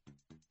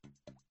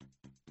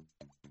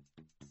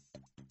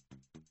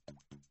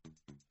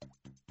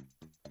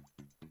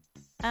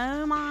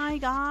 Oh my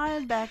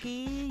God,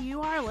 Becky,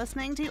 you are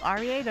listening to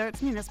REA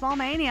Dirt's Municipal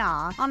Mania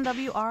on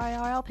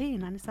WRIRLP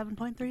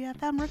 97.3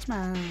 FM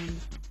Richmond.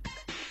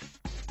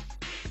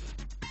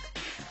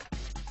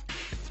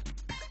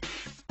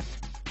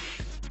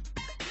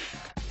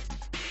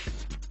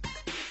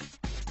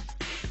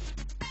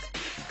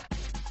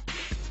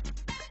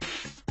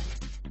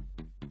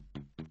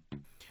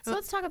 So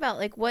let's talk about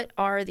what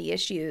are the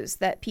issues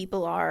that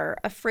people are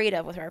afraid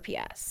of with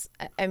RPS.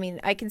 I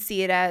mean, I can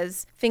see it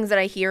as things that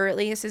I hear, at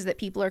least, is that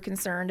people are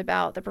concerned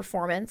about the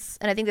performance.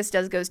 And I think this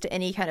goes to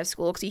any kind of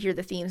school, because you hear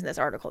the themes in this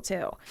article too.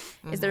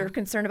 Mm-hmm. Is they're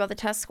concerned about the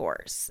test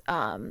scores,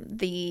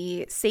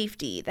 the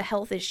safety, the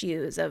health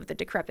issues of the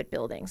decrepit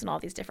buildings and all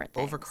these different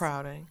things.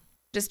 Overcrowding.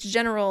 Just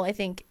general, I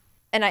think.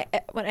 And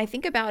when I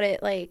think about it,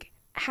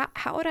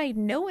 how would I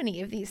know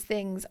any of these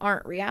things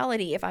aren't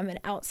reality if I'm an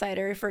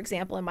outsider, for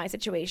example, in my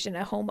situation,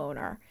 a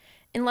homeowner,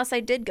 unless I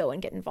did go and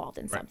get involved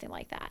in something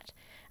like that?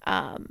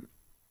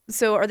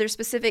 So are there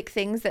specific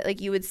things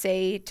that you would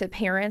say to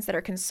parents that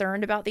are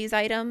concerned about these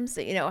items?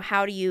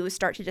 How do you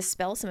start to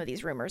dispel some of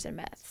these rumors and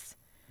myths?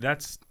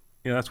 That's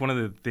one of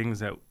the things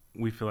that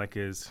we feel like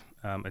is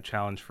a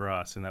challenge for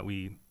us, and that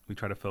we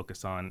try to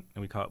focus on,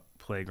 and we call it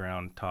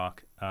playground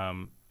talk.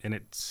 And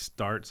it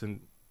starts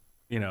and,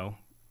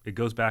 it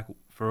goes back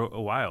for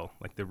a while,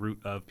 like the root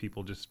of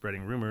people just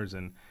spreading rumors.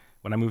 And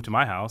when I moved to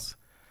my house,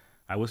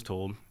 I was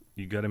told,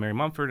 you go to Mary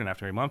Mumford, and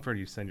after Mary Mumford,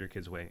 you send your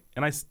kids away.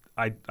 And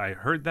I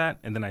heard that,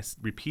 and then I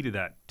repeated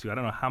that to I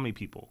don't know how many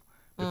people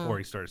before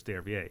he started Stay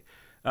RVA.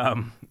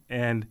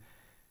 And,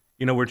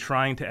 we're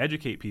trying to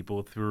educate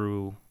people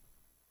through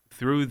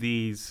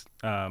these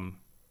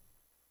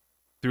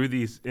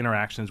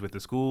interactions with the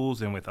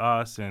schools and with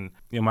us. And,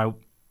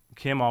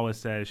 Kim always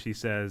says,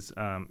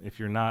 if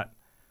you're not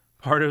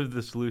part of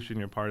the solution,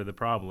 you're part of the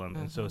problem.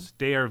 Mm-hmm. And so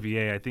Stay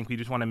RVA, I think we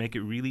just want to make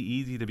it really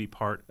easy to be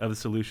part of the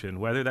solution.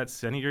 Whether that's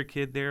sending your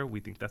kid there,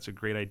 we think that's a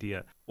great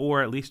idea,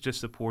 or at least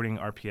just supporting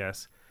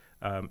RPS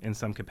in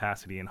some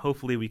capacity. And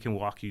hopefully we can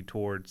walk you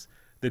towards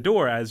the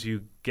door as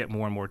you get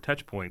more and more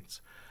touch points.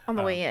 On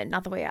the way in,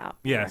 not the way out.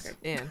 Yes.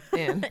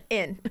 In.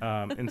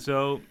 And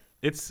so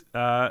it's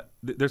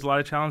there's a lot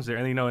of challenges there.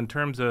 And, in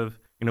terms of,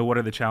 what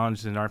are the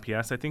challenges in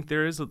RPS? I think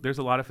there's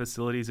a lot of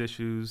facilities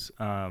issues.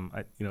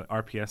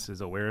 RPS is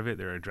aware of it.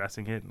 They're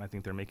addressing it. And I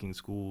think they're making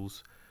sure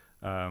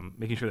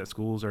that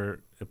schools are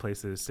a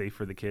place that is safe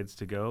for the kids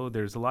to go.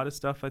 There's a lot of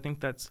stuff I think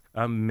that's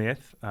a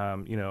myth,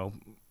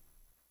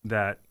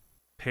 that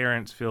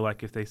parents feel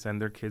like if they send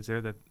their kids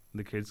there that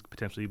the kids could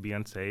potentially be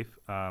unsafe.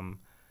 I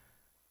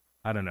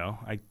don't know.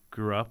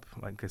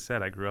 Like I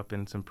said, I grew up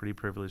in some pretty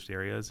privileged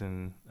areas,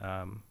 and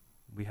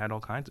we had all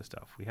kinds of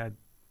stuff. We had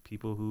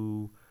people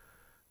who...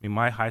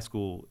 my high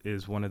school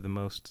is one of the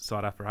most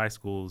sought-after high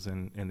schools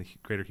in the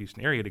greater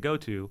Houston area to go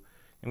to,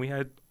 and we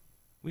had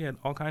we had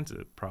all kinds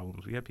of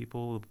problems. We had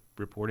people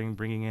reporting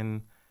bringing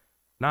in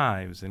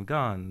knives and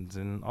guns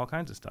and all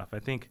kinds of stuff. I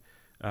think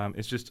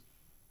it's just,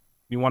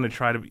 you want to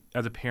try to,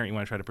 as a parent, you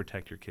want to try to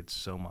protect your kids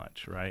so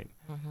much, right?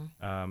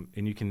 Mm-hmm.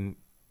 And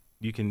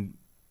you can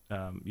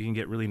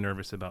get really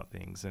nervous about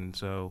things, and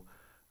so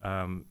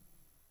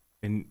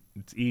and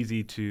it's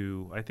easy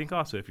to, I think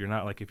also if you're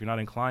not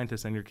inclined to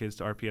send your kids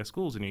to RPS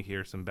schools and you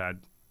hear some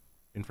bad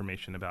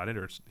information about it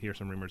or hear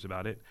some rumors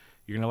about it,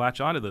 you're going to latch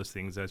onto those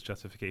things as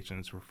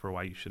justifications for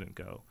why you shouldn't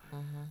go.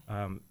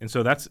 Mm-hmm. And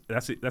so that's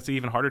an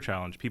even harder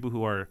challenge. People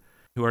who are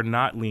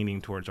not leaning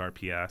towards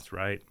RPS,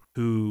 right?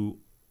 Who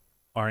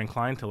are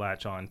inclined to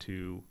latch on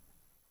to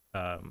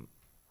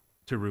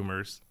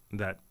rumors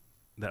that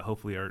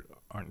hopefully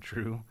aren't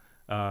true.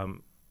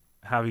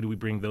 How do we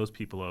bring those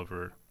people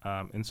over?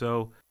 And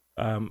so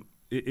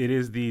it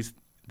is these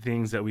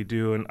things that we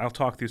do, and I'll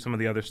talk through some of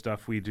the other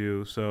stuff we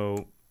do.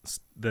 So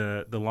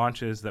the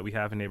launches that we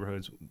have in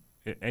neighborhoods,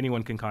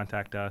 anyone can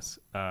contact us.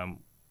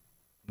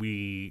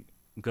 We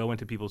go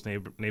into people's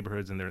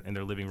neighborhoods and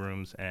their living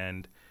rooms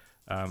and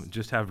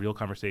just have real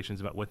conversations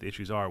about what the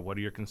issues are. What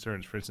are your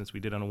concerns? For instance, we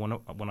did on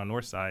one on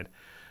North Side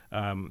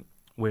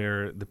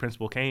where the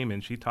principal came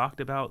and she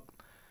talked about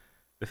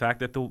the fact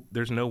that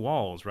there's no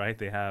walls, right?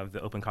 They have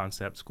the open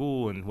concept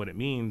school and what it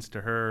means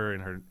to her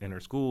and her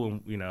school,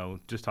 and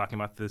just talking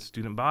about the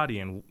student body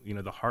and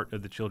the heart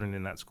of the children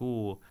in that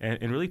school,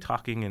 and really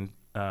talking and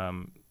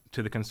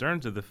to the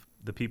concerns of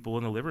the people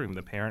in the living room,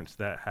 the parents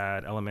that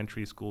had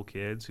elementary school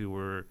kids who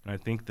were, and I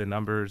think the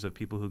numbers of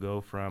people who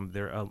go from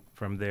their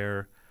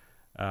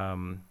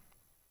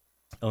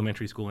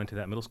elementary school into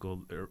that middle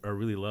school are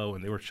really low,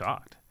 and they were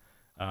shocked.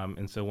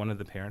 And so one of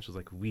the parents was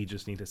like, we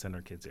just need to send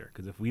our kids there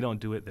because if we don't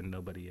do it, then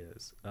nobody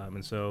is.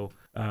 And so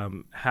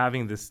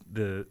having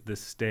the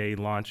stay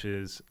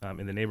launches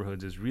in the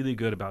neighborhoods is really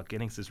good about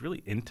getting this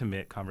really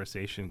intimate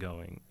conversation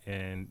going.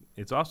 And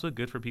it's also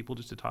good for people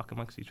just to talk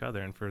amongst each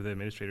other and for the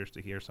administrators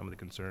to hear some of the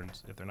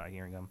concerns if they're not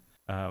hearing them.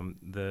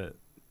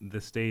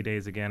 The stay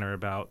days, again, are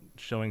about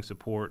showing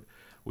support.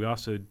 We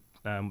also,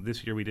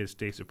 this year we did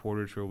Stay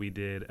Supporters, where we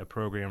did a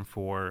program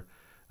for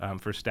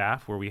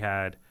staff where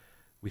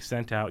we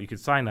sent out, you could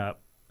sign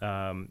up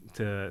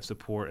to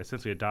support,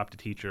 essentially adopt a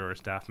teacher or a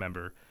staff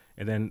member.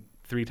 And then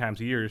 3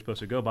 times a year, you're supposed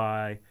to go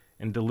by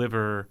and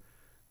deliver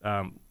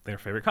their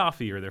favorite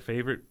coffee or their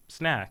favorite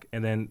snack.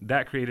 And then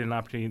that created an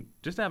opportunity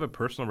just to have a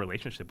personal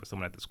relationship with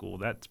someone at the school.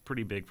 That's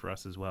pretty big for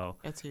us as well.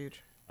 That's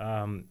huge.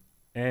 And,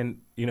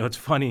 it's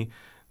funny,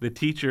 the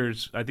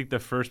teachers, I think the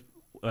first,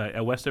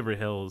 at Westover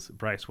Hills,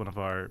 Bryce, one of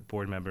our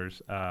board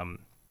members,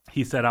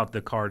 he set out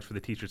the cards for the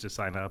teachers to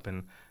sign up,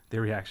 and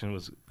their reaction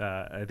was,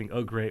 I think,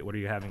 oh, great, what are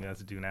you having us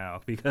do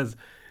now? Because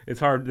it's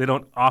hard. They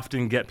don't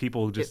often get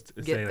people just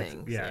say,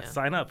 things,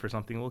 sign up for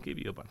something, we'll give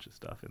you a bunch of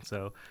stuff. And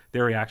so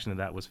their reaction to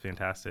that was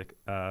fantastic.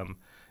 And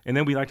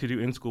then we like to do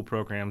in-school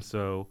programs.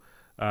 So,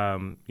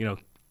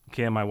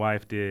 Kim, my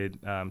wife, did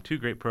 2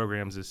 great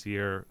programs this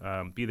year.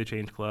 Be the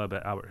Change Club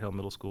at Albert Hill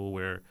Middle School,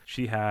 where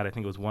she had, I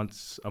think it was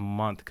once a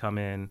month,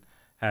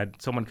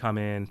 had someone come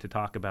in to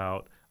talk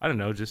about, I don't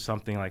know, just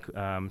something like,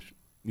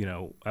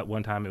 at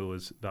one time it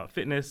was about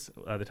fitness,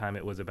 other time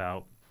it was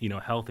about,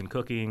 health and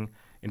cooking,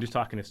 and just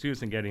talking to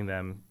students and getting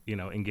them,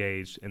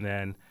 engaged. And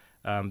then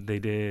they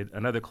did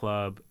another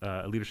club,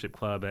 a leadership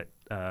club at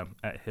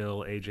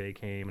Hill. AJ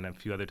came, and a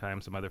few other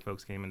times some other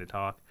folks came in to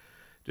talk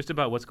just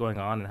about what's going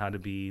on and how to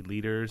be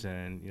leaders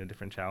and,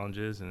 different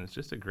challenges. And it's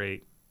just a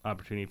great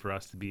opportunity for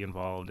us to be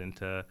involved and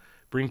to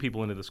bring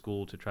people into the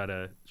school to try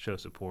to show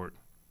support.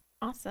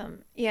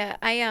 Awesome. Yeah,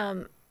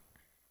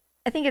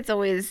 I think it's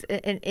always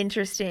an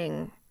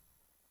interesting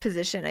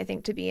position, I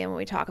think, to be in when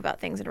we talk about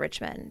things in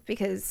Richmond,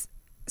 because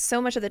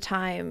so much of the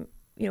time,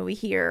 we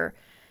hear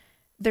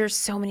there's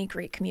so many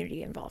great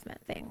community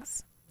involvement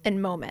things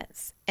and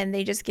moments, and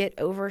they just get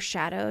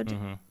overshadowed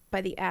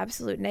by the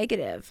absolute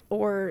negative,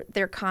 or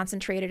they're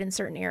concentrated in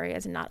certain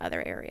areas and not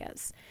other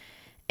areas.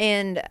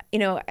 And,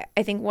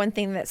 I think one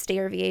thing that Stay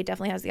RVA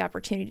definitely has the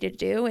opportunity to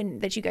do, and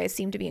that you guys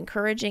seem to be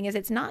encouraging, is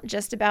it's not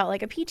just about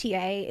like a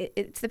PTA,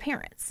 it's the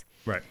parents.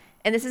 Right.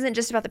 And this isn't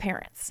just about the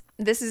parents.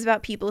 This is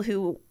about people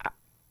who,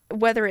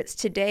 whether it's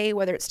today,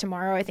 whether it's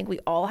tomorrow, I think we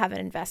all have an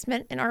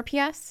investment in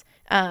RPS.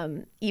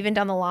 Even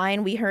down the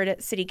line, we heard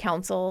at City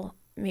Council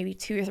maybe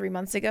 2 or 3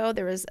 months ago,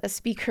 there was a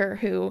speaker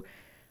who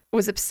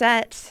was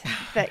upset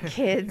that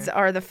kids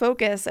are the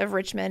focus of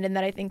Richmond, and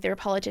that I think there are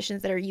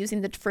politicians that are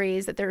using the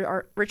phrase that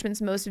they're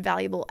Richmond's most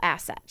valuable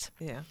asset.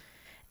 Yeah.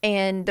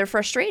 And their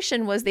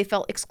frustration was they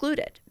felt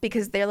excluded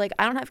because they're like,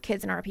 I don't have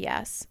kids in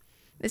RPS.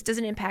 This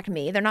doesn't impact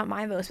me. They're not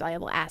my most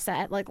valuable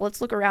asset. Like,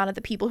 let's look around at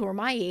the people who are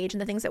my age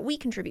and the things that we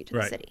contribute to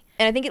the city.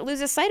 And I think it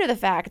loses sight of the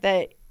fact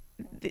that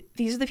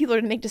these are the people who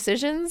are going to make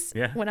decisions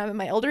when I'm in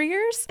my older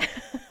years.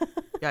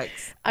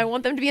 Yikes. I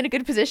want them to be in a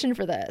good position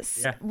for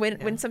this. Yeah.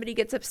 When somebody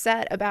gets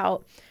upset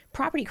about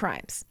property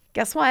crimes,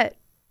 guess what?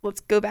 Let's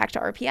go back to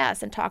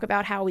RPS and talk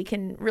about how we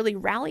can really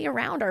rally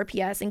around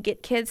RPS and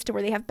get kids to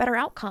where they have better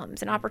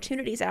outcomes and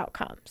opportunities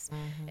outcomes,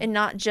 and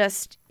not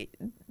just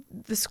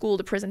the school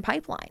to prison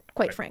pipeline,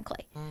 quite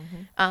frankly.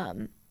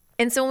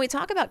 And so when we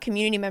talk about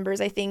community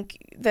members, I think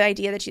the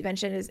idea that you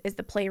mentioned is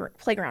the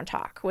playground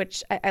talk,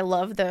 which I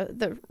love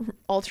the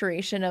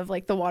alteration of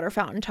like the water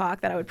fountain talk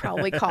that I would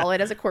probably call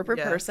it as a corporate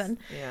person.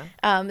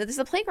 Yeah. This is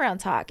the playground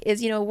talk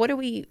is,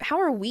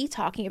 how are we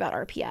talking about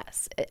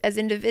RPS as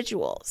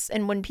individuals?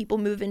 And when people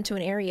move into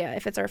an area,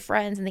 if it's our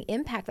friends and the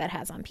impact that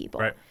has on people.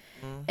 Right.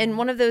 And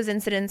one of those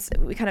incidents,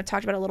 we kind of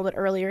talked about a little bit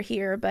earlier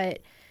here, but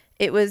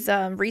it was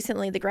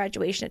recently the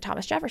graduation at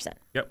Thomas Jefferson.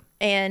 Yep.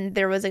 And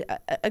there was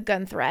a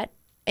gun threat.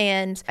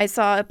 And I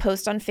saw a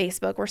post on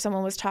Facebook where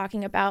someone was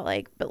talking about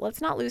but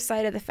let's not lose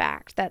sight of the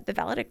fact that the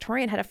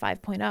valedictorian had a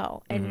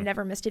 5.0 and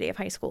never missed a day of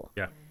high school.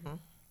 Yeah.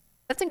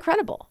 That's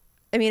incredible.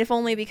 I mean, if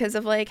only because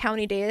of how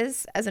many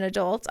days as an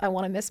adult I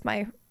want to miss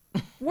my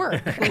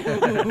work.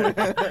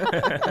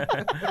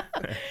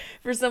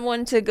 For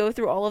someone to go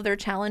through all of their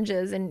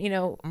challenges and,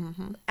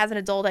 as an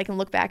adult, I can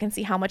look back and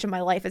see how much of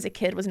my life as a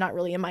kid was not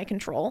really in my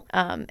control.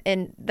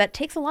 And that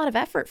takes a lot of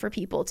effort for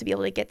people to be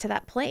able to get to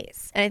that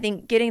place. And I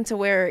think getting to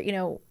where,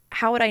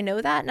 how would I know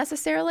that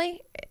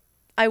necessarily?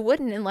 I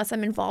wouldn't unless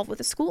I'm involved with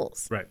the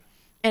schools. Right.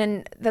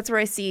 And that's where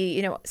I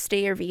see,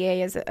 Stay Your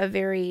VA as a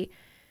very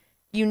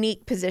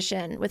unique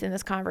position within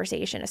this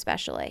conversation,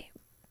 especially.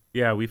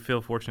 Yeah, we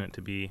feel fortunate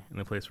to be in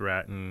the place we're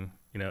at, and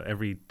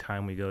every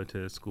time we go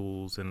to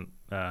schools, and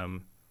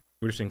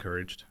we're just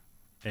encouraged.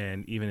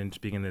 And even in just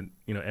being in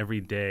the,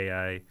 every day,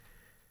 it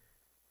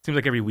seems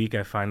like every week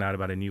I find out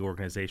about a new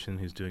organization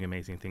who's doing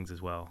amazing things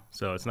as well.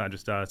 So it's not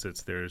just us;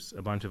 there's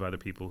a bunch of other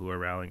people who are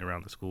rallying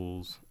around the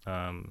schools.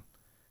 You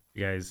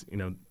guys,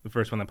 the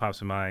first one that pops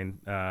to mind,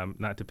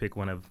 not to pick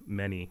one of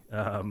many,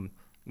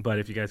 but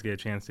if you guys get a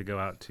chance to go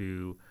out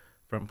to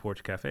Front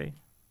Porch Cafe.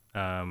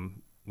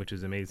 Which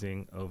is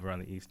amazing over on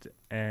the East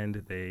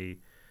End. They're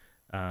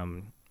a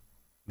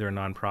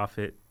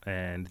nonprofit,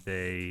 and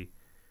they,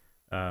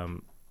 I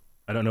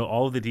don't know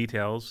all of the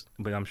details,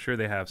 but I'm sure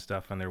they have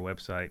stuff on their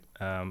website.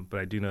 But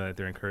I do know that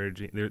they're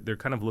encouraging. They're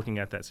kind of looking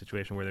at that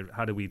situation where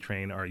how do we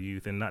train our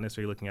youth, and not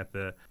necessarily looking at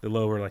the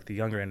lower, the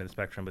younger end of the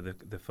spectrum,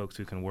 but the folks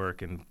who can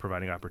work and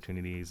providing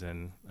opportunities,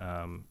 and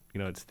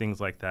it's things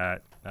like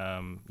that.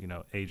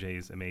 AJ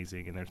is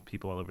amazing, and there's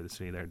people all over the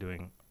city that are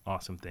doing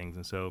awesome things.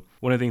 And so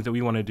one of the things that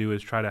we want to do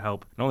is try to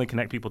help not only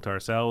connect people to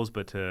ourselves,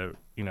 but to,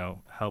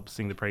 help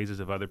sing the praises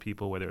of other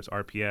people, whether it's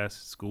RPS,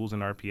 schools in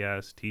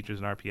RPS, teachers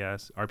in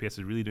RPS. RPS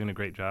is really doing a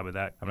great job of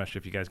that. I'm not sure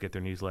if you guys get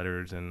their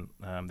newsletters and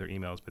their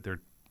emails, but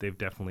they've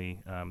definitely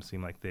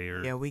seemed like they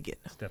are we get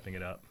stepping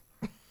it up.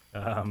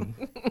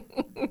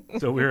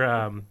 So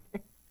we're,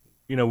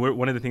 we're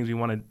one of the things we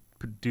want to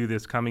do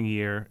this coming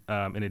year,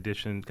 in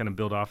addition, kind of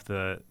build off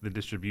the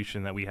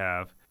distribution that we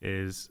have,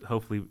 is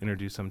hopefully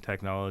introduce some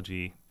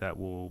technology that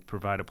will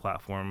provide a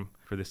platform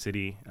for the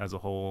city as a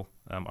whole,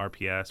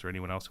 RPS or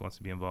anyone else who wants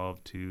to be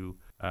involved, to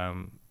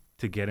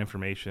get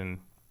information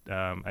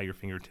at your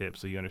fingertips,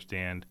 so you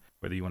understand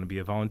whether you want to be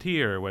a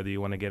volunteer, or whether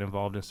you want to get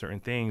involved in certain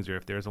things, or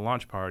if there's a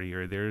launch party,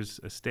 or there's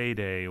a stay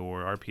day,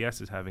 or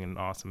RPS is having an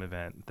awesome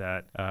event,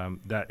 that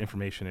that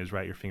information is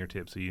right at your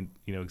fingertips, so you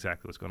know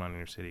exactly what's going on in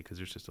your city, because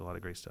there's just a lot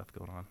of great stuff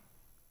going on.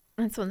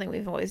 That's one thing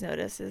we've always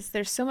noticed, is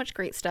there's so much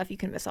great stuff, you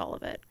can miss all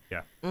of it.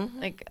 Yeah.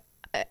 Mm-hmm.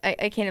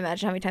 I can't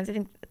imagine how many times, I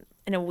think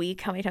in a week,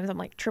 how many times I'm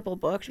triple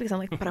booked, because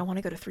I'm but I want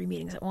to go to 3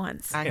 meetings at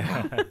once. I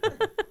know.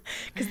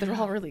 Because they're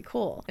all really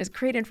cool. There's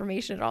great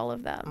information at all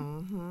of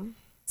them. Mm-hmm.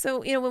 So,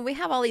 when we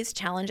have all these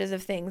challenges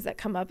of things that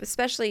come up,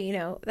 especially,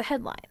 the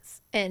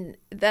headlines, and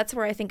that's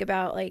where I think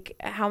about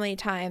how many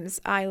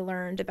times I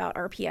learned about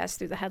RPS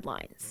through the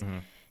headlines. Mm-hmm.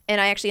 And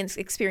I actually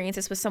experienced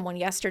this with someone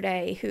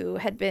yesterday who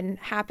had been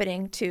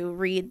happening to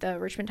read the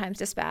Richmond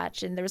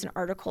Times-Dispatch, and there was an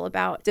article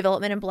about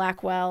development in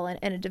Blackwell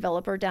and a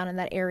developer down in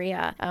that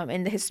area,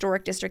 in the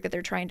historic district that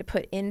they're trying to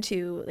put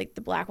into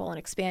the Blackwell and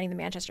expanding the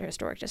Manchester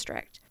Historic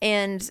District.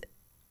 And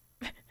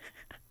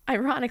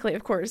ironically,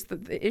 of course,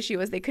 the issue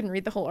was they couldn't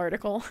read the whole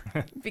article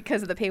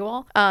because of the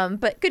paywall.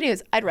 But good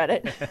news, I'd read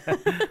it.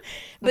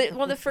 But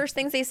one of the first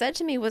things they said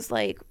to me was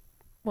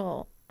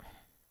well,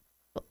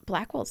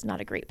 Blackwell's not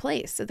a great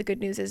place. So the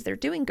good news is they're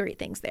doing great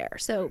things there.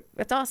 So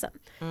that's awesome.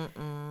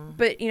 Mm-mm.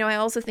 But, I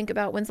also think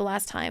about when's the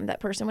last time that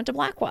person went to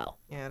Blackwell.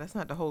 Yeah, that's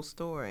not the whole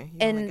story.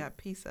 You only got a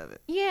piece of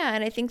it. Yeah,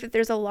 and I think that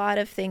there's a lot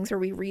of things where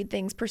we read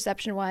things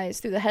perception-wise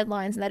through the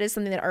headlines, and that is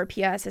something that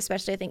RPS,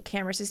 especially I think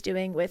Cameras is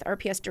doing with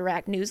RPS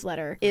Direct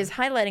newsletter, is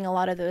highlighting a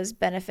lot of those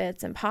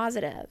benefits and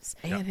positives.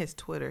 And his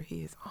Twitter,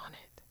 he is on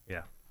it.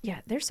 Yeah. Yeah,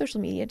 their social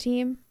media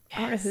team,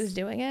 I don't know who's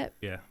doing it,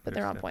 but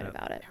they're on point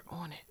about it. They're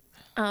on it.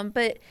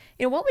 But,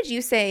 what would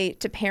you say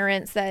to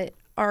parents that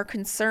are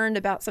concerned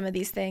about some of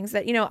these things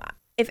that,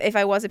 if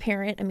I was a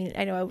parent,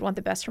 I know I would want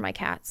the best for my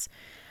cats.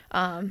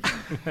 I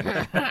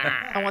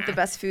want the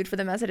best food for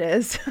them as it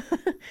is.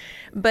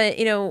 But,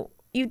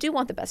 you do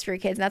want the best for your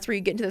kids. And that's where you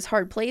get into this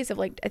hard place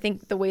of I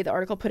think the way the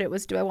article put it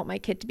was, do I want my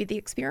kid to be the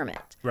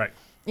experiment? Right.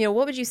 What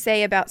would you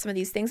say about some of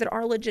these things that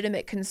are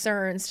legitimate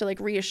concerns to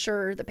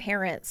reassure the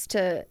parents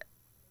to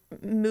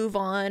move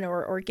on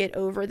or get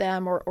over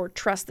them or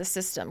trust the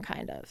system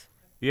kind of?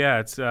 Yeah,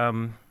 it's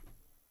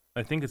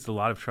I think it's a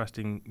lot of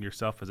trusting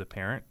yourself as a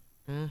parent,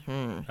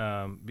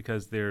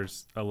 because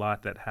there's a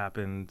lot that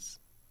happens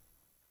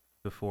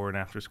before and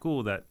after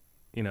school that,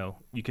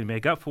 you can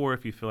make up for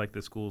if you feel like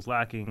the school's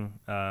lacking,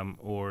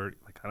 or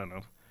like, I don't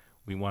know,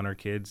 we want our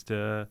kids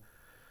to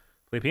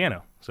play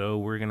piano, so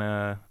we're going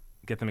to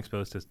get them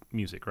exposed to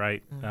music,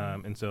 right?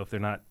 And so if they're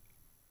not,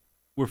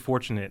 we're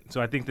fortunate.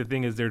 So I think the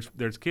thing is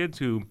there's kids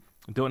who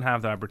don't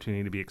have the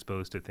opportunity to be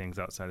exposed to things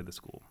outside of the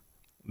school.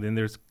 Then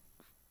there's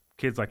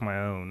kids like my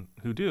own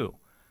who do.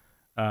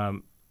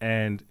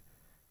 And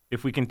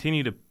if we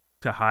continue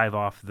to hive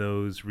off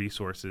those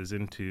resources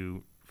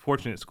into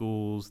fortunate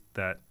schools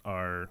that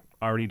are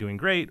already doing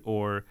great,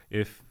 or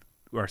if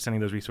we are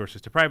sending those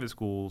resources to private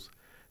schools,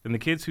 then the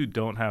kids who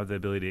don't have the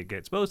ability to get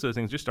exposed to those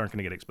things just aren't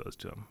going to get exposed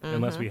to them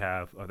unless we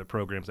have other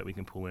programs that we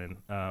can pull in.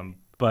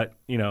 But,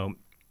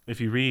 if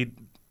you read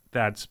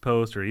Thad's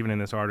post or even in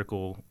this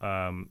article,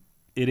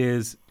 it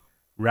is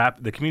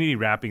the community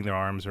wrapping their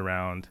arms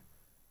around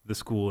the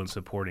school and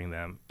supporting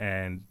them.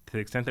 And to the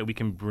extent that we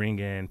can bring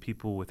in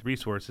people with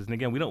resources, and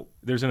again,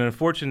 it's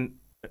unfortunate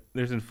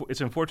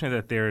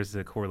that there's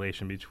a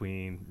correlation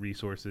between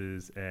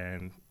resources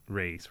and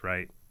race,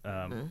 right?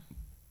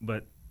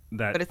 But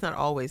it's not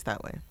always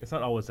that way. It's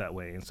not always that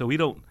way. And so we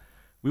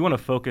want to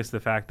focus the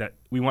fact that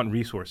we want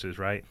resources,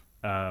 right?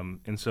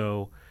 And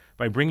so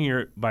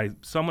by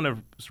someone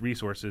of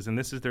resources, and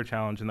this is their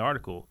challenge in the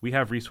article, we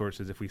have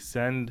resources. If we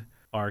send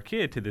our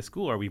kid to this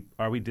school, are we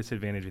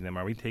disadvantaging them?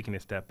 Are we taking a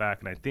step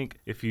back? And I think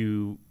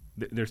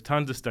there's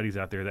tons of studies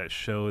out there that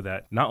show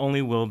that not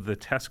only will the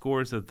test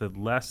scores of the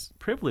less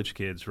privileged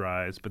kids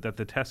rise, but that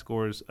the test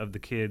scores of the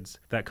kids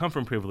that come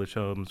from privileged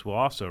homes will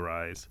also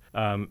rise.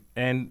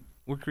 And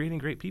we're creating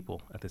great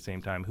people at the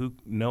same time who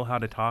know how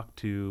to talk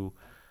to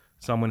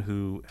someone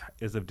who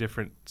is of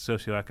different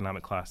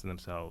socioeconomic class than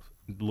themselves,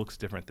 looks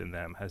different than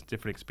them, has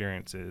different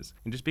experiences,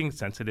 and just being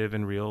sensitive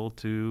and real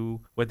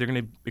to what they're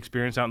going to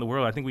experience out in the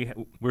world. I think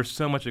we're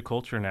so much a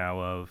culture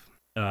now of,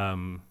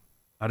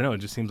 I don't know, it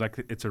just seems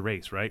like it's a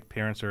race, right?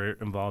 Parents are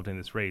involved in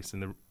this race,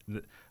 and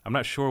I'm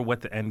not sure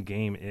what the end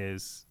game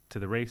is to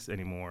the race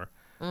anymore,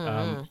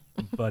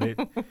 but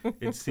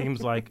it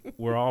seems like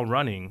we're all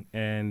running,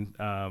 and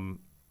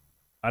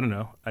I don't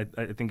know. I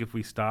think if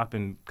we stop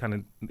and kind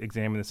of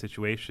examine the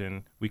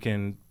situation, we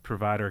can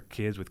provide our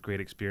kids with great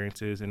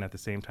experiences, and at the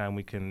same time,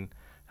 we can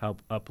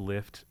help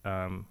uplift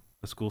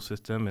a school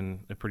system in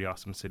a pretty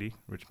awesome city,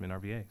 Richmond,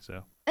 RVA.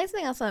 So.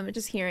 Something else I'm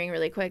just hearing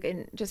really quick,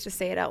 and just to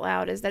say it out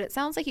loud, is that it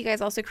sounds like you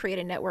guys also create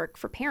a network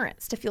for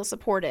parents to feel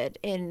supported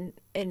in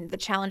the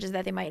challenges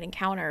that they might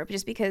encounter,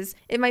 just because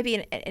it might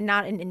be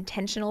not an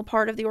intentional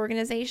part of the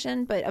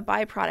organization, but a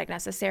byproduct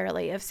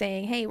necessarily of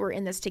saying, hey, we're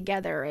in this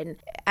together, and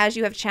as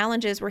you have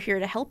challenges, we're here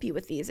to help you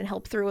with these and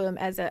help through them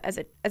as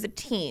a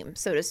team,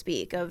 so to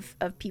speak, of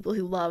people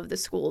who love the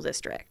school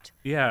district.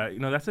 Yeah,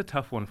 that's a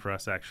tough one for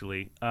us,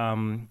 actually.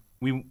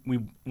 We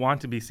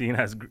want to be seen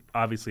as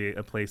obviously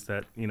a place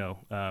that you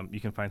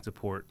can find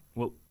support.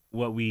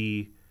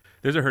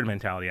 There's a herd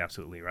mentality,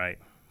 absolutely, right?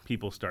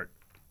 People start,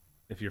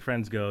 if your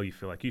friends go, you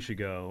feel like you should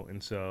go,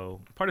 and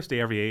so part of Stay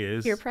RVA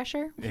is peer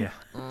pressure. Yeah,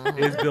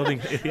 is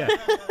building. Yeah,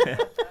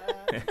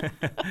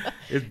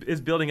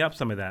 is building up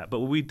some of that.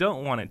 But what we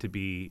don't want it to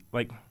be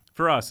like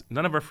for us.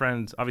 None of our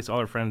friends, obviously, all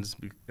our friends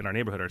in our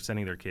neighborhood are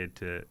sending their kid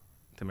to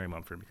Mary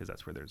Mumford because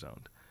that's where they're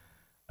zoned.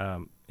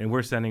 And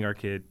we're sending our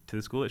kid to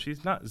the school that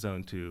she's not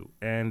zoned to.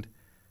 And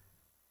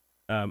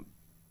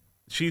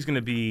she's going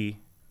to be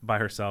by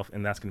herself,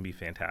 and that's going to be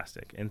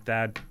fantastic. And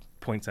Thad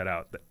points that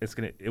out.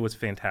 It was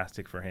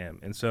fantastic for him.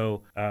 And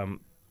so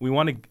we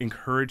want to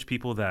encourage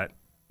people that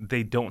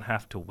they don't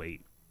have to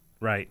wait,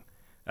 right?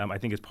 I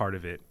think it's part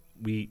of it.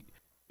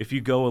 If you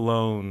go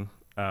alone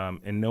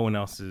and no one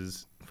else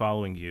is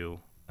following you,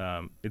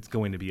 it's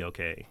going to be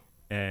okay.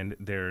 And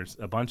there's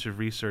a bunch of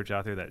research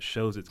out there that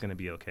shows it's going to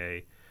be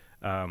okay.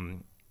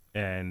 And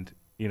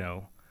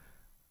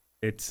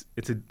it's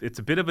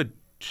a bit of a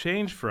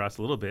change for us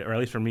a little bit, or at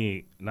least for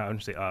me, not going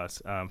to say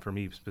us, for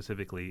me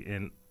specifically,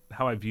 in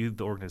how I viewed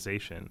the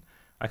organization.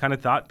 I kind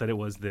of thought that it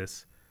was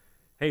this,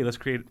 hey, let's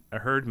create a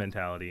herd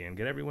mentality and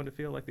get everyone to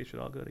feel like they should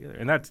all go together.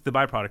 And that's the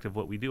byproduct of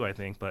what we do, I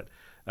think. But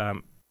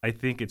I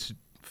think it's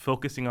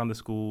focusing on the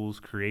schools,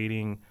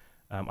 creating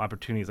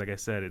opportunities. Like I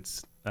said,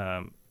 it's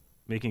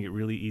making it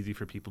really easy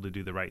for people to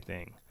do the right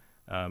thing,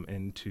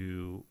 and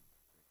to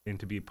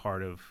be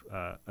part of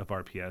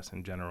RPS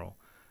in general.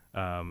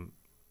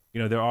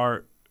 There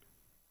are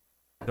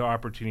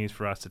opportunities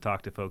for us to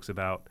talk to folks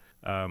about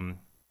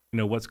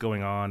what's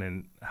going on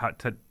and how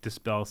to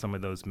dispel some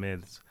of those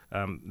myths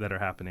that are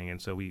happening,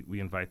 and so we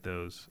invite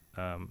those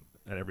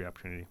at every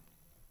opportunity.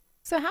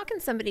 So how can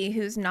somebody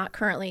who's not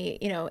currently,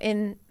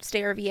 in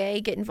Stay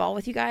RVA get involved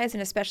with you guys,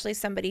 and especially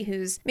somebody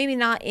who's maybe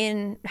not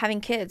in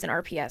having kids in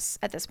RPS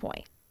at this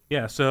point?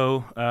 Yeah,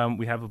 so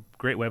we have a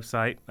great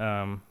website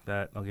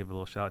that I'll give a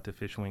little shout out to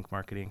Fish and Wink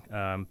Marketing,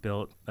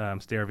 built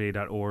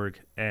stayrva.org,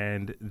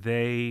 and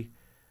they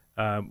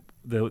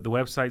the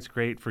website's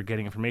great for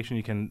getting information.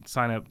 You can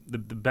sign up. The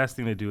best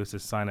thing to do is to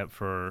sign up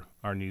for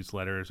our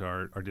newsletters,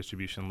 our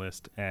distribution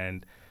list,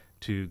 and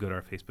to go to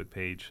our Facebook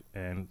page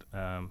and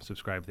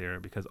subscribe there,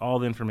 because all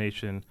the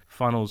information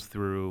funnels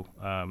through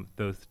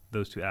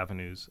those two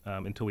avenues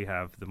until we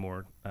have the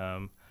more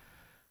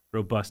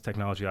robust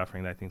technology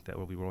offering that I think that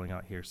we'll be rolling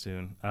out here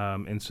soon.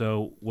 And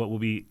so what we'll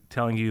be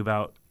telling you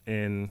about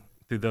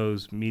through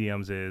those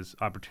mediums is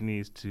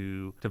opportunities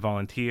to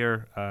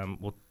volunteer.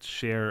 We'll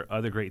share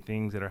other great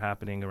things that are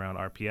happening around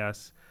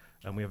RPS.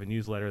 We have a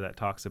newsletter that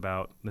talks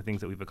about the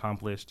things that we've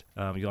accomplished.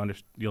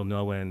 You'll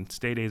know when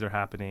stay days are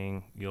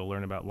happening. You'll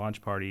learn about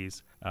launch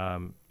parties,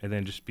 and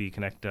then just be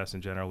connected to us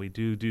in general. We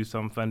do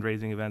some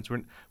fundraising events.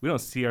 We don't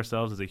see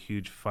ourselves as a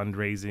huge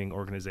fundraising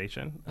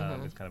organization.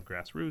 It's kind of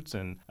grassroots.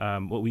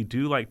 And what we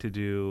do like to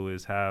do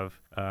is have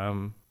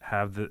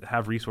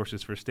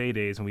resources for stay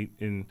days, and we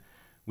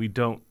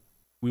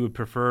would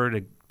prefer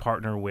to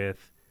partner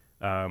with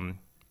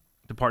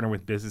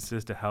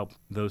businesses to help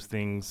those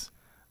things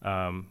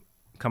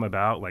come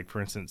about. Like,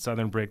 for instance,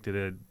 Southern Brick did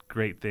a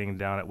great thing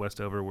down at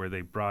Westover where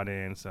they brought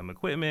in some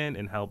equipment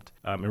and helped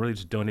and really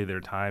just donated their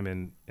time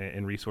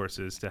and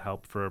resources to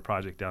help for a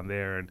project down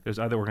there. And there's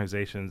other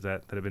organizations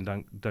that have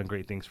been done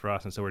great things for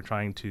us. And so we're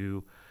trying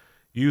to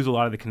use a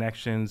lot of the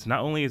connections.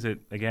 Not only is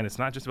it, again, it's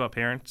not just about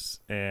parents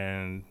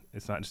and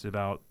it's not just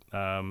about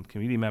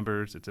community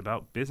members, it's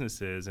about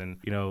businesses. And,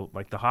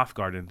 like the Hoff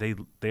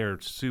Garden, they're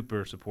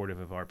super supportive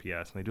of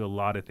RPS, and they do a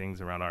lot of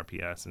things around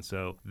RPS. And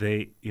so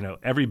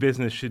every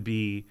business should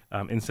be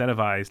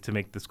incentivized to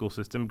make the school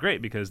system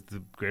great, because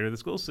the greater the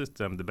school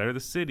system, the better the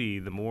city,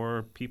 the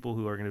more people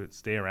who are going to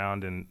stay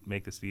around and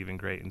make the city even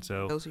great. And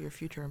so those are your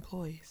future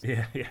employees.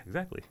 Yeah,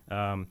 exactly.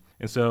 And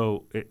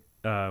so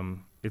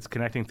it's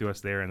connecting through us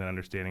there, and then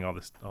understanding all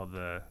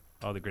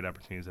the great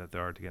opportunities that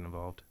there are to get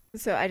involved.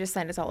 So I just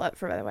signed us all up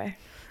by the way,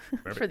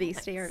 for the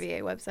Stay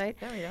RVA website.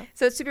 There we go.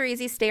 So it's super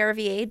easy,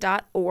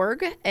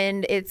 stayrva.org,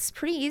 and it's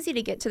pretty easy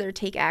to get to their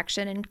take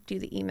action and do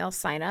the email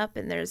sign up.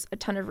 And there's a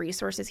ton of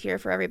resources here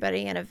for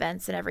everybody and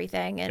events and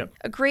everything. And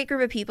a great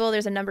group of people.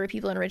 There's a number of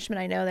people in Richmond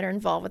I know that are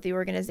involved with the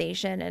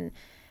organization. And,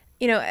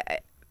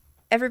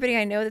 everybody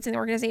I know that's in the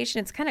organization,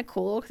 it's kind of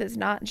cool because it's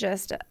not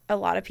just a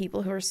lot of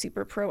people who are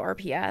super pro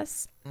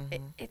RPS.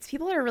 It's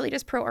people that are really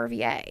just pro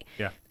RVA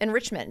and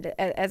Richmond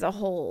as a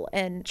whole,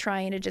 and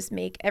trying to just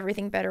make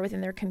everything better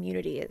within their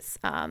communities.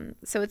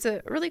 So it's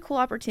a really cool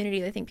opportunity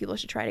that I think people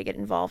should try to get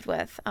involved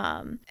with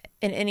in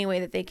any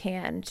way that they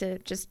can to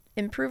just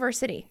improve our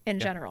city in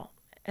general,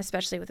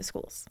 especially with the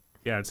schools.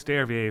 Yeah, it's Stay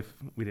RVA, if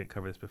we didn't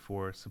cover this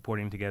before,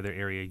 supporting together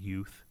area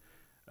youth.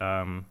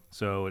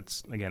 So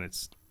it's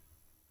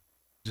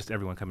just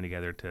everyone coming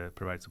together to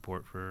provide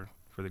support for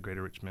the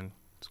greater Richmond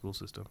school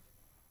system.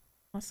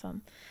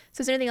 Awesome.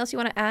 So is there anything else you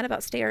want to add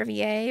about Stay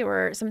RVA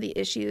or some of the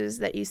issues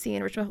that you see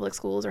in Richmond Public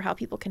Schools, or how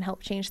people can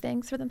help change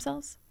things for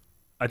themselves?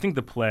 I think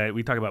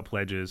we talk about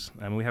pledges.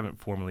 I mean, we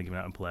haven't formally given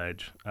out a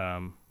pledge,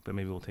 but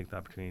maybe we'll take the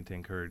opportunity to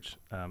encourage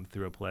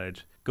through a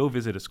pledge. Go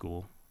visit a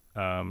school.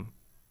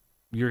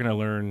 You're going to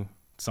learn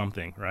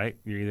something, right?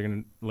 You're either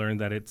going to learn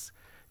that it's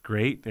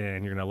great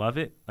and you're going to love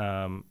it,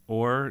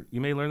 or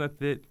you may learn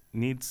that it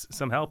needs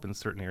some help in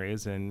certain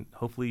areas, and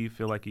hopefully you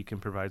feel like you can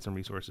provide some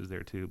resources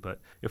there too. But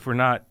if we're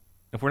not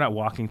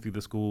walking through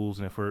the schools,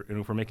 and if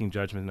we're making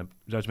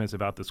judgments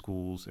about the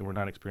schools, and we're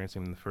not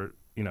experiencing them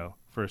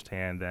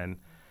firsthand, then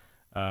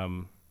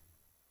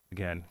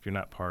again, if you're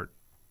not part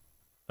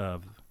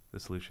of the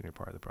solution, you're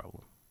part of the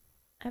problem.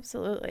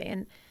 Absolutely.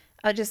 And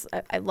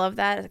I love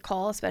that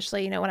call,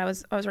 especially, when I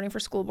was running for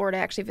school board, I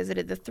actually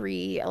visited the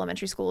 3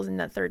 elementary schools in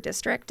the 3rd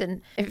district.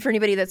 And for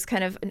anybody that's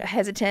kind of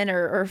hesitant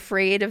or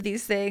afraid of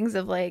these things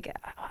of like,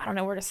 I don't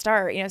know where to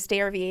start, Stay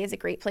RVA is a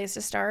great place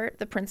to start.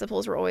 The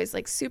principals were always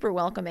like super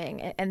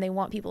welcoming, and they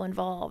want people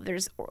involved.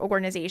 There's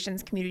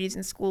organizations, communities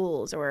and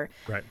schools, or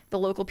the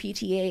local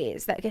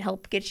PTAs that can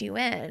help get you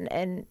in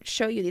and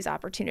show you these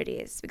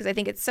opportunities, because I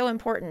think it's so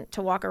important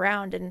to walk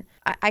around. And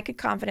I could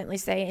confidently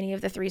say any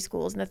of the 3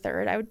 schools in the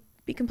 3rd, I would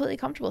be completely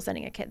comfortable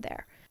sending a kid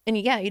there. And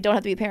you don't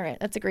have to be a parent.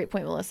 That's a great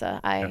point,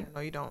 Melissa. No,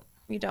 you don't.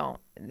 You don't.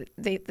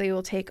 They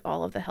will take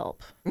all of the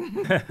help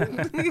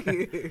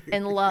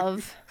and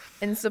love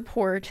and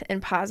support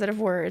and positive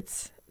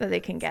words that they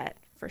can get,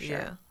 for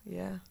sure.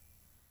 Yeah.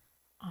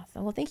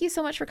 Awesome. Well, thank you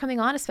so much for coming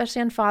on,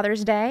 especially on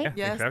Father's Day.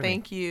 Yeah, yes,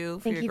 thank you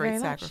for your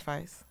great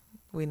sacrifice.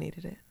 We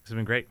needed it. This has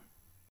been great.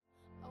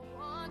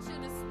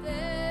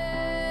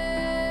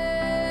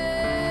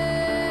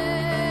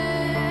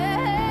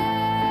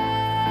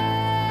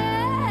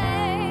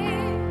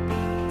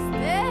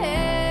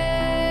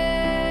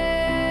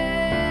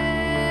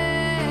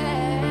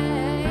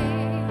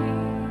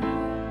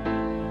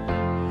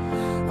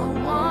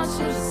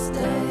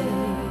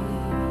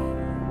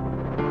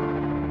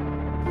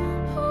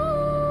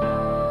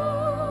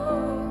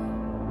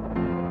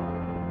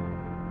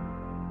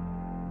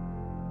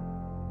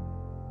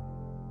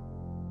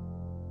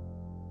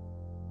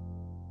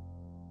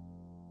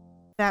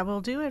 That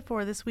will do it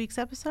for this week's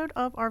episode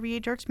of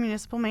RVA Dirt's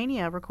Municipal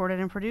Mania, recorded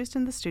and produced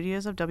in the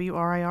studios of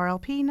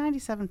WRIRLP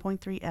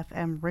 97.3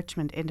 FM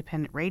Richmond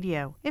Independent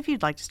Radio. If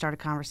you'd like to start a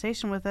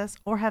conversation with us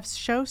or have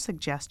show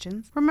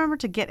suggestions, remember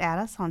to get at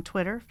us on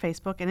Twitter,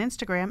 Facebook, and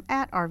Instagram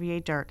at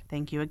RVA Dirt.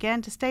 Thank you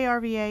again to Stay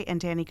RVA and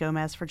Danny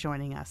Gomez for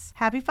joining us.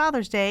 Happy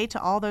Father's Day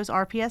to all those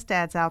RPS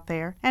dads out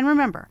there. And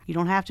remember, you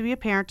don't have to be a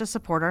parent to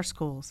support our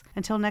schools.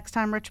 Until next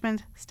time,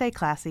 Richmond, stay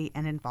classy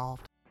and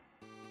involved.